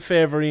have to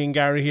favour Ian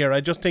Garry here.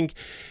 I just think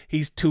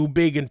he's too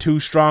big and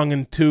too strong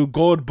and too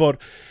good, but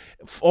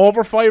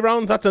over 5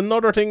 rounds, that's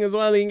another thing as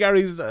well. Ian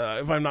Garry's,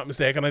 if I'm not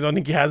mistaken, I don't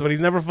think he has, but he's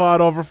never fought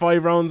over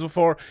 5 rounds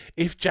before.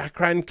 If Jack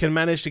Grant can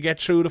manage to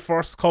get through the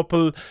first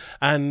couple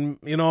and,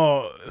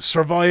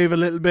 survive a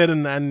little bit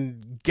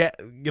and get,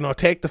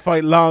 take the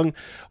fight long,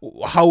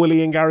 how will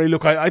Ian Garry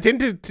look? I tend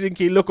to think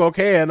he'll look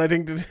okay, and I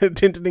tend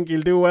to think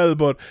he'll do well,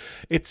 but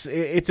it's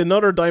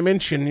another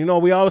dimension.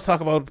 We always talk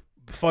about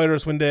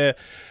fighters when they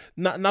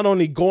not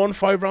only going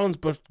 5 rounds,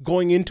 but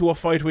going into a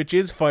fight which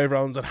is 5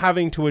 rounds and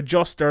having to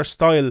adjust their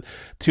style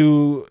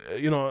to,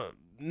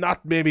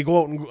 not maybe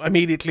go out and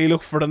immediately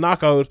look for the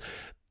knockout.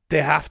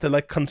 They have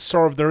to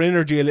conserve their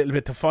energy a little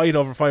bit to fight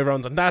over 5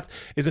 rounds, and that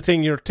is a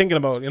thing you're thinking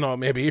about,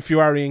 maybe if you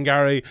are Ian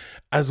Garry,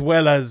 as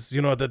well as,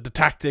 the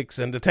tactics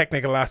and the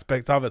technical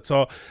aspects of it.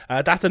 So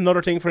that's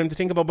another thing for him to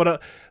think about,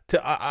 but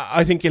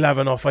I think he'll have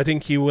enough. I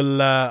think he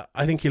will. I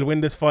think he'll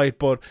win this fight,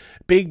 but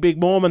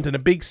big moment and a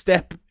big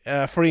step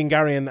for Ian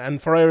Garry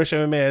and for Irish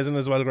MMA, isn't it,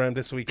 as well, Graham,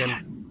 this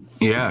weekend?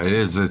 Yeah, it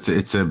is.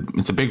 It's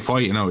a big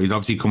fight. He's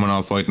obviously coming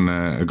off fighting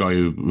a guy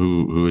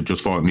who had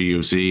just fought in the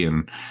UFC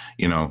and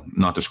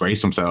not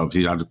disgraced himself.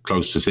 He had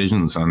close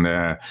decisions,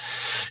 and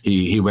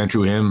he went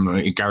through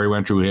him. Garry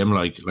went through him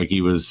like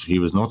he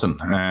was nothing.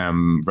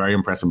 Very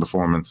impressive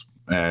performance.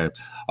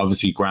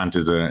 Obviously, Grant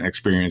is an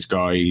experienced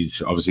guy.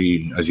 He's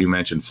obviously, as you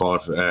mentioned,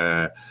 fought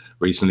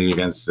recently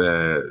against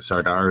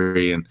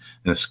Sardari and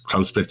in a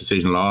close split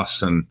decision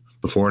loss, and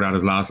before that,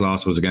 his last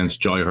loss was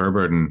against Joy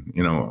Herbert, and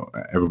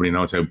everybody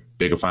knows how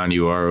big a fan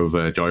you are of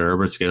Joy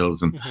Herbert's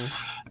skills, and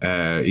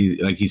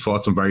he's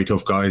fought some very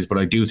tough guys. But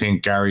I do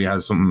think Garry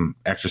has something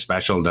extra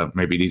special that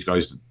maybe these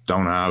guys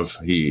don't have.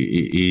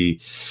 He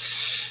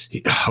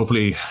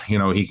hopefully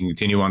he can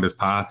continue on this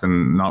path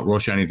and not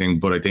rush anything.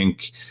 But I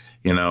think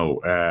he's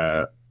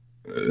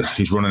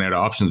running out of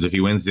options if he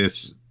wins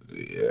this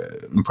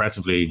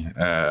impressively.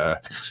 I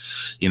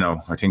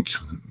think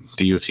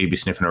the UFC be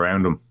sniffing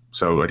around him.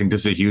 So I think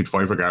this is a huge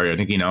fight for Garry. I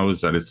think he knows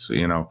that it's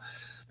that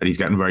he's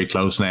getting very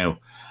close now,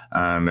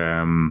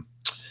 and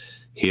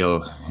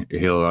he'll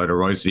either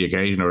rise to the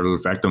occasion or it'll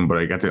affect him. But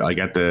I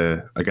get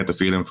the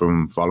feeling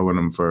from following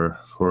him for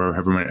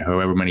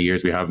however many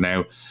years we have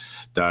now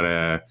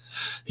that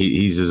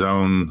he's his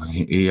own.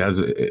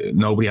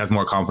 Nobody has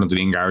more confidence in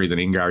Ian Garry than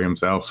Ian Garry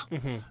himself,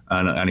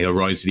 and he'll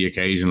rise to the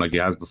occasion like he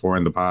has before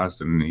in the past,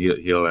 and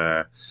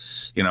he'll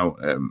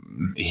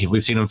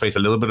we've seen him face a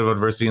little bit of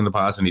adversity in the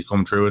past, and he's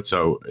come through it.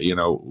 So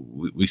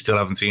we still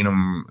haven't seen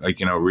him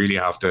really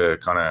have to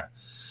kind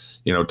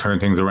of turn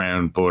things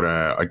around. But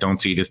I don't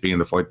see this being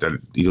the fight that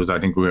he does. I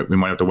think we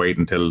might have to wait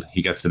until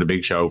he gets to the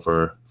big show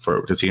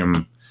to see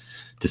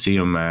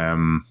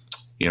him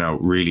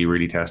really,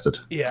 really tested.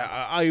 Yeah,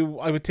 I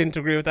would tend to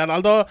agree with that.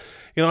 Although,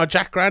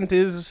 Jack Grant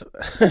is,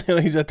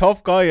 he's a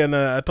tough guy and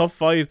a tough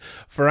fight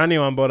for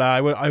anyone. But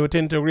I would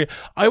tend to agree.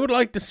 I would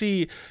like to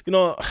see,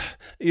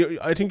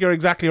 I think you're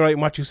exactly right in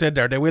what you said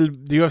there. The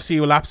UFC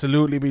will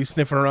absolutely be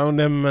sniffing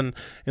around him, and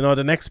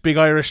the next big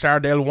Irish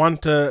star, they'll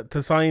want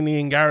to sign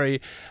Ian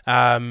Garry.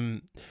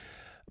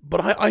 But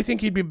I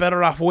think he'd be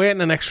better off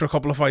waiting an extra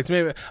couple of fights.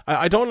 Maybe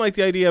I don't like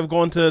the idea of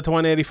going to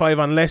 185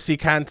 unless he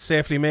can't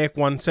safely make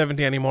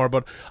 170 anymore.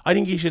 But I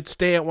think he should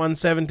stay at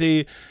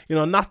 170.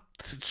 Not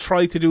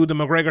try to do the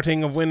McGregor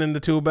thing of winning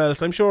the 2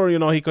 belts. I'm sure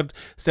he could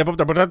step up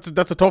there, but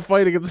that's a tough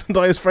fight against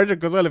Dias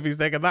Frederick as well if he's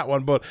taking that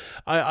one. But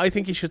I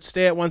think he should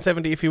stay at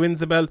 170 if he wins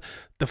the belt,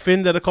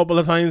 defend it a couple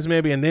of times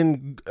maybe, and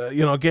then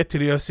get to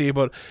the UFC.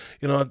 But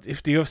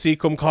if the UFC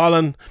come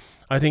calling,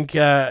 I think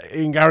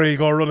Ian Garry will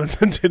go running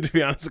to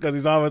be honest, because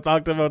he's always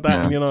talked about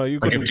that. Yeah. And, you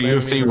couldn't.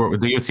 If the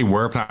UFC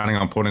were planning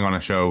on putting on a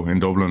show in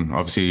Dublin,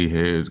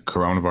 obviously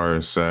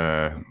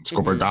coronavirus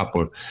scuppered that.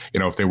 But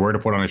if they were to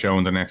put on a show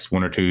in the next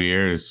 1 or 2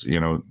 years,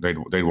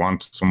 they'd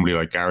want somebody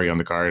like Garry on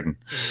the card, and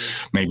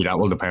maybe that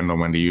will depend on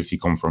when the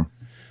UFC come from.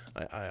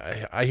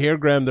 I hear,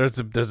 Graham, there's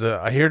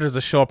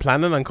a show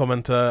planning on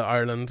coming to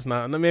Ireland.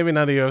 Maybe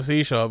not a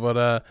UFC show,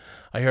 but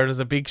I hear there's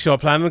a big show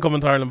planning coming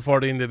to Ireland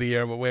before the end of the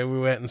year. But we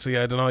wait and see.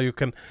 I don't know. You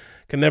can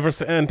never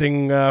say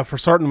anything for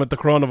certain with the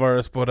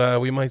coronavirus, but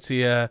we might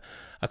see a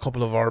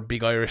couple of our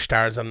big Irish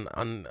stars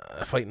on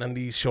fighting on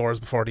these shores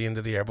before the end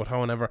of the year. But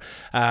however,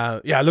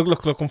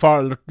 looking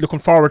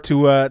forward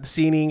to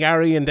seeing Ian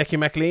Garry and Decky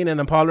McLean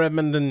and Paul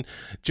Redmond and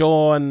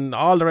Joe and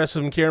all the rest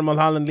of them, Kieran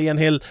Mulholland, Leon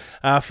Hill,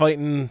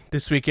 fighting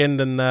this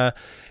weekend, and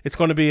it's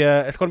going to be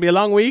a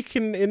long week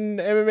in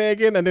MMA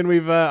again. And then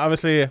we've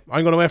obviously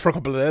I'm going to wait for a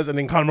couple of days, and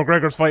then Conor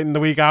McGregor's fighting the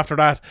week after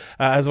that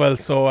as well.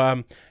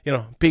 So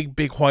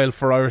big while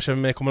for Irish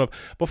MMA coming up.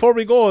 Before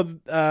we go,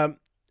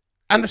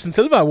 Anderson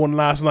Silva won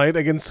last night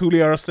against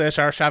Julio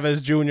Cesar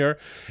Chavez Jr.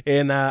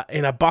 in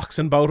a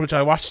boxing bout, which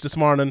I watched this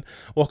morning.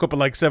 Woke up at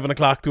like 7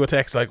 o'clock to a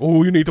text like,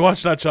 "Oh, you need to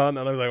watch that, Sean."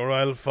 And I was like,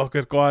 "Well, fuck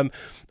it, go on."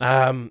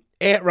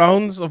 8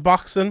 rounds of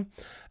boxing,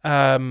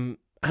 and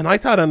I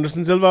thought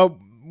Anderson Silva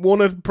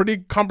won it pretty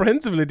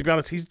comprehensively, to be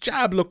honest. His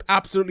jab looked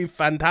absolutely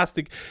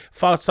fantastic.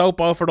 Fought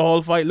southpaw for the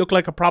whole fight. Looked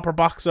like a proper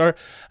boxer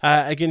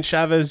against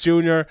Chavez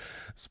Jr.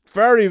 It's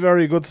very,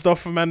 very good stuff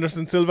from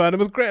Anderson Silva, and it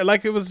was great.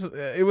 Like it was.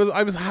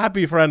 I was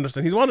happy for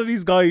Anderson. He's one of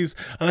these guys,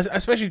 and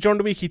especially during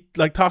the week, he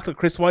like talked to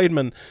Chris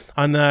Weidman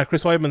on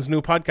Chris Weidman's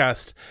new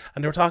podcast,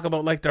 and they were talking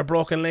about like their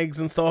broken legs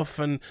and stuff,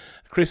 and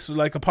Chris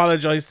like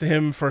apologized to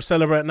him for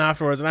celebrating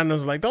afterwards, and Anderson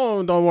was like,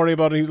 "Don't worry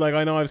about it." He was like,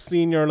 "I know I've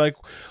seen your like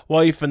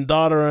wife and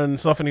daughter and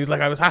stuff," and he was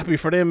like, "I was happy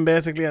for them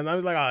basically," and I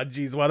was like, "Oh,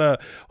 geez, what a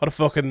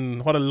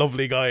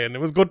lovely guy," and it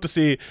was good to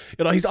see.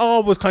 You know, he's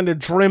always kind of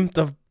dreamt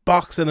of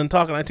boxing and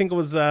talking. I think it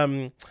was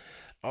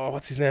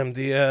what's his name,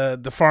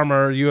 the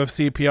former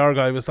UFC PR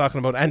guy was talking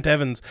about, Ant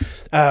Evans.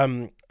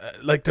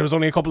 Like there was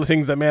only a couple of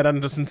things that made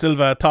Anderson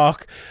Silva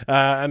talk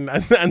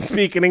and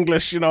speak in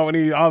English, you know, and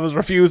he always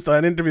refused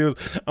in interviews,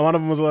 and one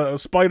of them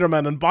was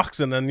Spider-Man and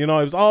boxing, and you know,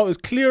 it was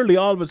clearly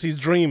always his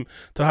dream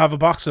to have a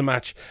boxing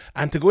match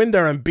and to go in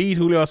there and beat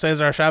Julio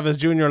Cesar Chavez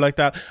Jr. like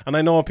that. And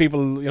I know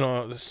people, you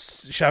know,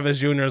 Chavez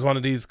Jr. is one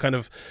of these kind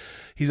of,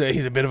 he's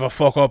a bit of a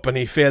fuck up and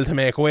he failed to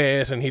make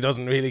weight and he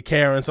doesn't really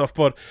care and stuff,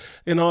 but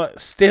you know,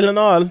 still and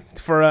all,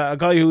 for a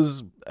guy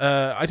who's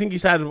I think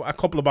he's had a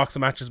couple of boxing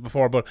matches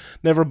before, but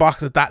never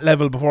boxed at that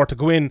level before, to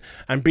go in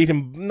and beat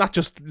him, not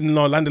just, you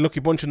know, land a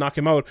lucky punch and knock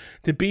him out,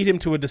 to beat him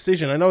to a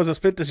decision. I know it was a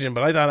split decision,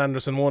 but I thought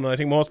Anderson won, and I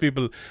think most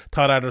people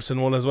thought Anderson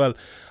won as well.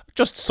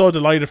 Just so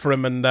delighted for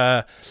him, and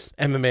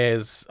MMA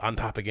is on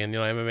top again. You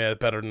know, MMA is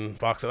better than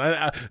boxing.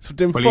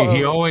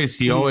 He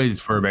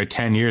always for about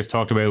 10 years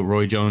talked about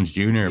Roy Jones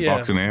Jr.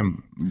 boxing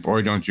him.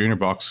 Roy Jones Jr.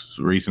 boxed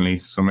recently,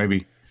 so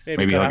maybe he'll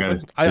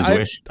get his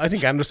wish. I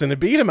think Anderson had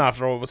beat him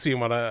after seeing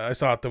what I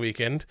saw at the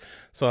weekend.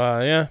 So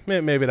yeah,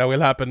 maybe that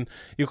will happen.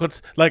 You could,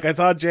 like, I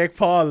saw Jake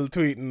Paul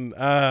tweeting,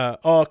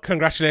 "Oh,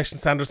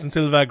 congratulations, Anderson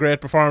Silva, great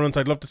performance.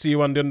 I'd love to see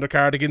you on the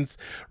undercard against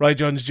Roy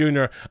Jones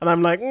Jr." And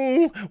I'm like,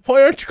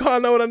 why aren't you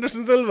calling out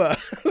Anderson Silva?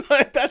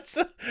 Like, that's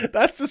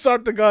the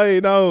sort of guy,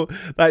 you know,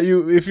 that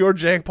if you're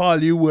Jake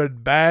Paul, you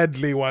would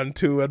badly want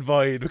to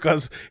avoid,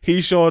 because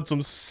he showed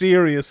some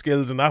serious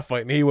skills in that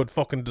fight, and he would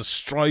fucking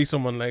destroy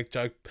someone like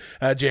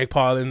Jake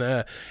Paul in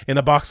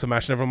a boxing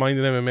match, never mind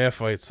an MMA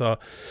fight. So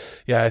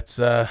yeah, it's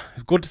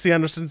good to see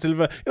Anderson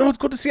Silva. You know, it's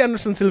good to see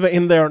Anderson Silva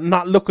in there,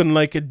 not looking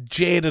like a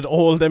jaded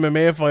old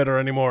MMA fighter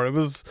anymore. It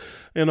was,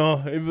 you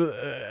know,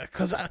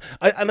 because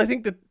I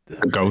think that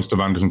the ghost of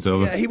Anderson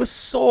Silva. Yeah, he was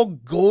so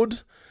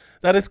good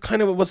that it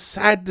was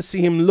sad to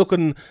see him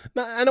looking,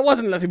 and it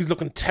wasn't that he was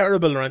looking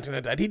terrible or anything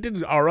like that. He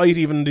did all right,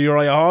 even the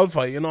Uriah Hall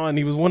fight, you know, and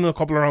he was winning a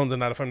couple of rounds in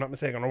that, if I'm not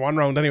mistaken, or one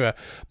round anyway.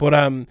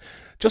 But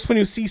just when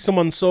you see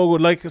someone so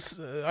good, like,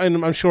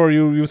 I'm sure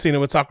you've seen it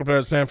with soccer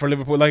players playing for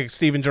Liverpool, like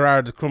Steven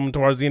Gerrard coming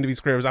towards the end of his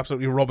career was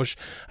absolutely rubbish,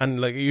 and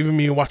like even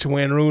me watching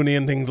Wayne Rooney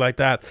and things like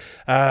that,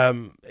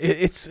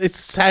 it's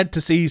sad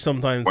to see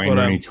sometimes. Wayne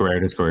Rooney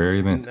throughout his career,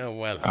 you mean? No,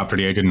 well, after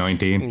the age of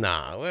 19.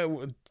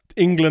 Nah.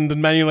 England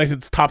and Man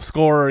United's top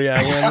scorer,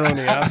 Wayne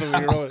Rooney,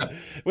 absolutely right.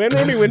 Wayne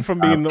Rooney went from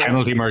being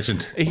penalty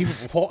merchant. You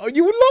would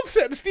love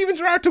saying Steven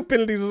Gerrard took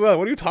penalties as well.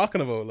 What are you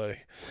talking about,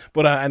 like?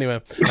 But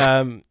anyway,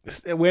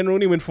 Wayne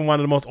Rooney went from one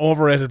of the most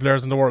overrated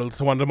players in the world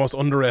to one of the most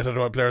underrated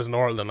players in the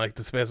world in like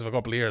the space of a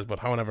couple of years. But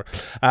however,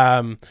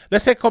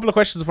 let's take a couple of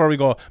questions before we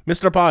go.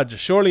 Mr. Podge,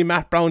 surely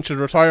Matt Brown should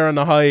retire on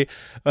a high,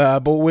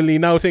 but will he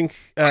now think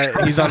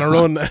he's on a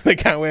run and I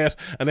can't wait?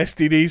 And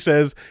STD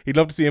says he'd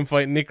love to see him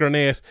fight Nick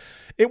Grenade.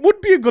 It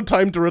would be a good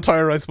time to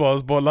retire, I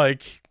suppose, but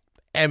like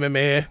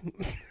MMA,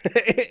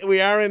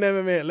 we are in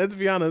MMA. Let's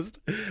be honest,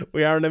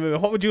 we are in MMA.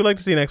 What would you like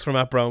to see next from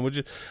Matt Brown? Would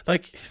you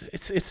like?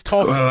 It's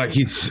tough. Well, like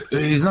he's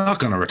not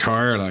going to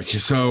retire, like,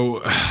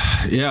 so.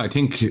 Yeah, I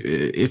think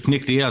if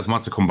Nick Diaz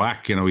wants to come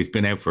back, you know, he's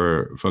been out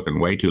for fucking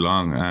way too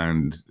long,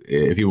 and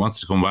if he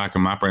wants to come back, a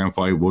Matt Brown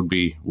fight would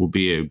be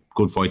a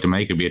good fight to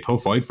make. It'd be a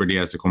tough fight for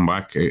Diaz to come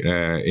back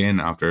in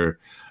after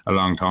a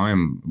long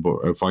time, but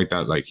a fight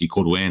that like he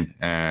could win.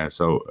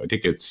 So I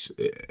think it's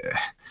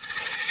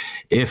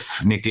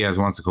if Nick Diaz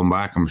wants to come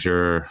back, I'm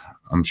sure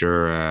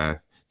the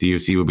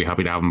UFC would be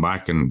happy to have him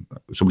back, and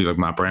somebody like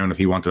Matt Brown, if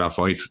he wanted that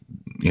fight,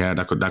 yeah,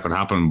 that could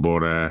happen.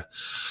 But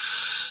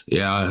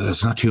yeah,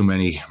 there's not too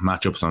many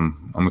matchups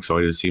I'm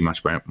excited to see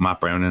Matt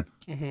Brown in.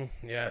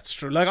 Mm-hmm. Yeah, it's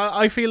true. Like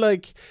I feel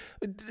like,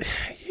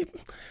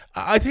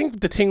 I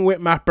think the thing with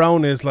Matt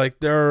Brown is like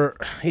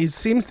he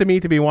seems to me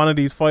to be one of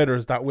these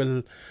fighters that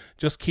will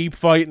just keep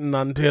fighting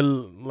until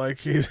like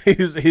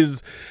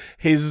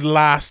his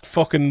last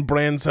fucking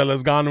brain cell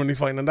is gone when he's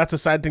fighting, and that's a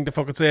sad thing to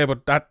fucking say,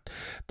 but that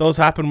does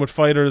happen with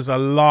fighters a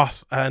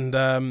lot. And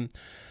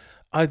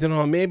I don't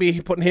know, maybe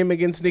putting him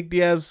against Nick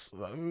Diaz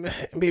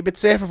be a bit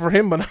safer for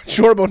him, but not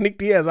sure about Nick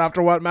Diaz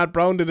after what Matt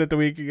Brown did at the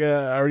week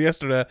or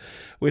yesterday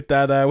with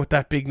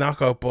that big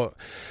knockout. But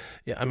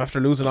yeah, I'm after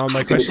losing all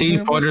my I've questions. seen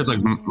here. fighters like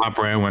Matt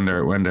Brown when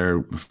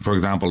they're, for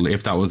example,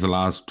 if that was the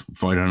last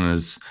fight on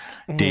his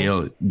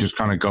deal, just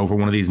kind of go for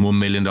one of these $1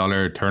 million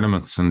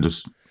tournaments and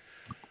just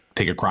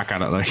take a crack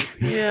at it. Like,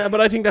 Yeah,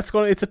 but I think it's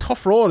a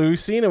tough road. We've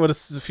seen it with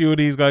a few of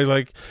these guys.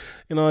 Like,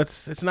 you know,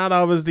 it's not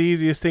always the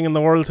easiest thing in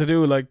the world to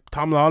do. Like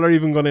Tom Lawler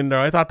even got in there.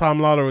 I thought Tom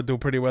Lawler would do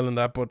pretty well in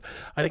that, but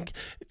I think,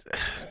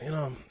 you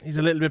know, he's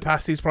a little bit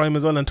past his prime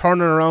as well. And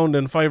turning around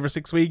in 5 or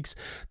 6 weeks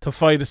to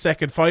fight a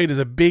second fight is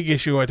a big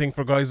issue, I think,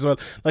 for guys as well.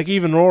 Like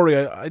even Rory,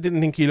 I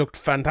didn't think he looked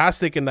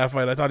fantastic in that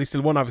fight. I thought he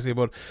still won, obviously,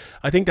 but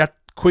I think that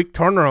quick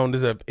turnaround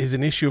is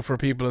an issue for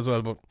people as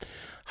well. But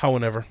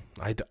however,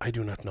 I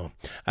do not know.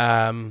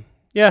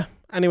 Yeah,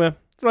 anyway,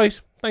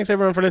 right. Thanks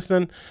everyone for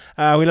listening.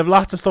 We'll have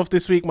lots of stuff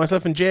this week.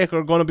 Myself and Jake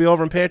are going to be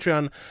over on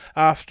Patreon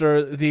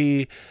after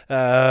the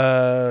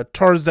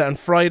Thursday and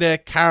Friday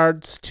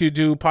cards to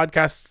do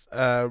podcasts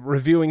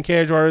reviewing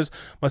Cage Warriors.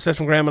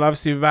 Myself and Graham will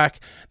obviously be back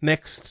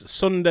next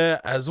Sunday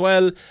as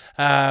well.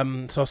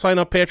 So sign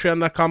up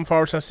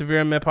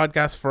patreon.com/Severe MMA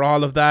podcast for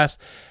all of that.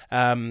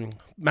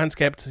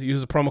 Manscaped,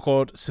 use the promo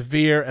code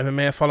Severe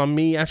MMA. Follow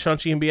me at Sean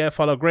NBA.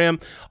 Follow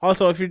Graham.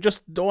 Also, if you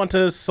just don't want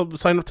to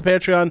sign up to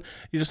Patreon,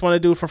 you just want to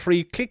do it for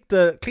free, click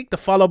the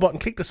follow button,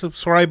 click the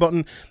subscribe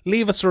button,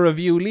 leave us a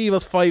review, leave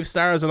us 5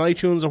 stars on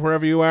iTunes or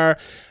wherever you are.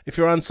 If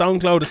you're on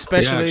SoundCloud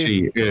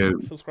especially,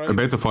 subscribe.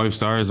 About the 5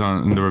 stars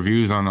on the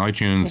reviews on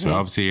iTunes,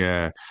 obviously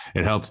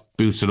it helps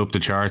boost it up the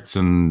charts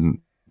and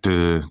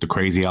the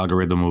crazy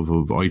algorithm of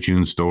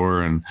iTunes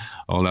store and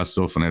all that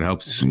stuff, and it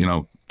helps, you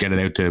know, get it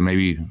out to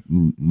maybe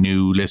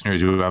new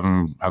listeners who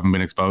haven't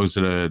been exposed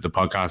to the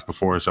podcast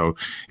before. So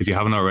if you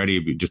haven't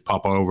already, just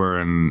pop over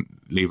and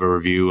leave a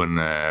review, and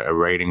a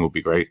rating would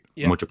be great.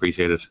 Yeah. Much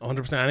appreciated.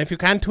 100%. And if you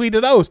can tweet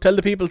it out, tell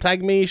the people,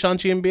 tag me, Sean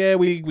NBA,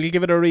 we'll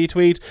give it a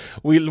retweet.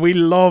 We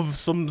love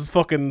some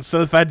fucking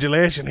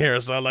self-adulation here,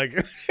 so like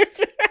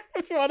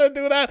if you want to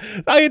do that,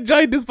 I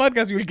enjoyed this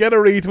podcast, you'll get a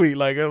retweet.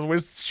 Like,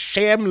 with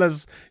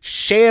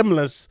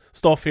shameless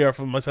stuff here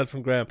from myself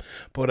and Graham.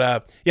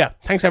 But yeah,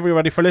 thanks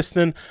everybody for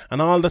listening,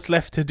 and all that's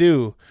left to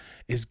do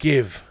is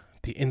give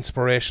the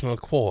inspirational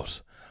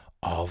quote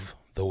of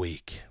the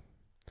week.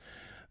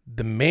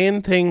 The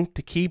main thing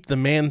to keep the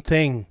main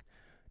thing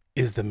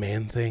is the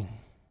main thing.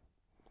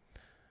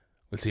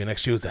 We'll see you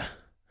next Tuesday,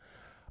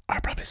 or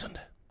probably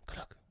Sunday.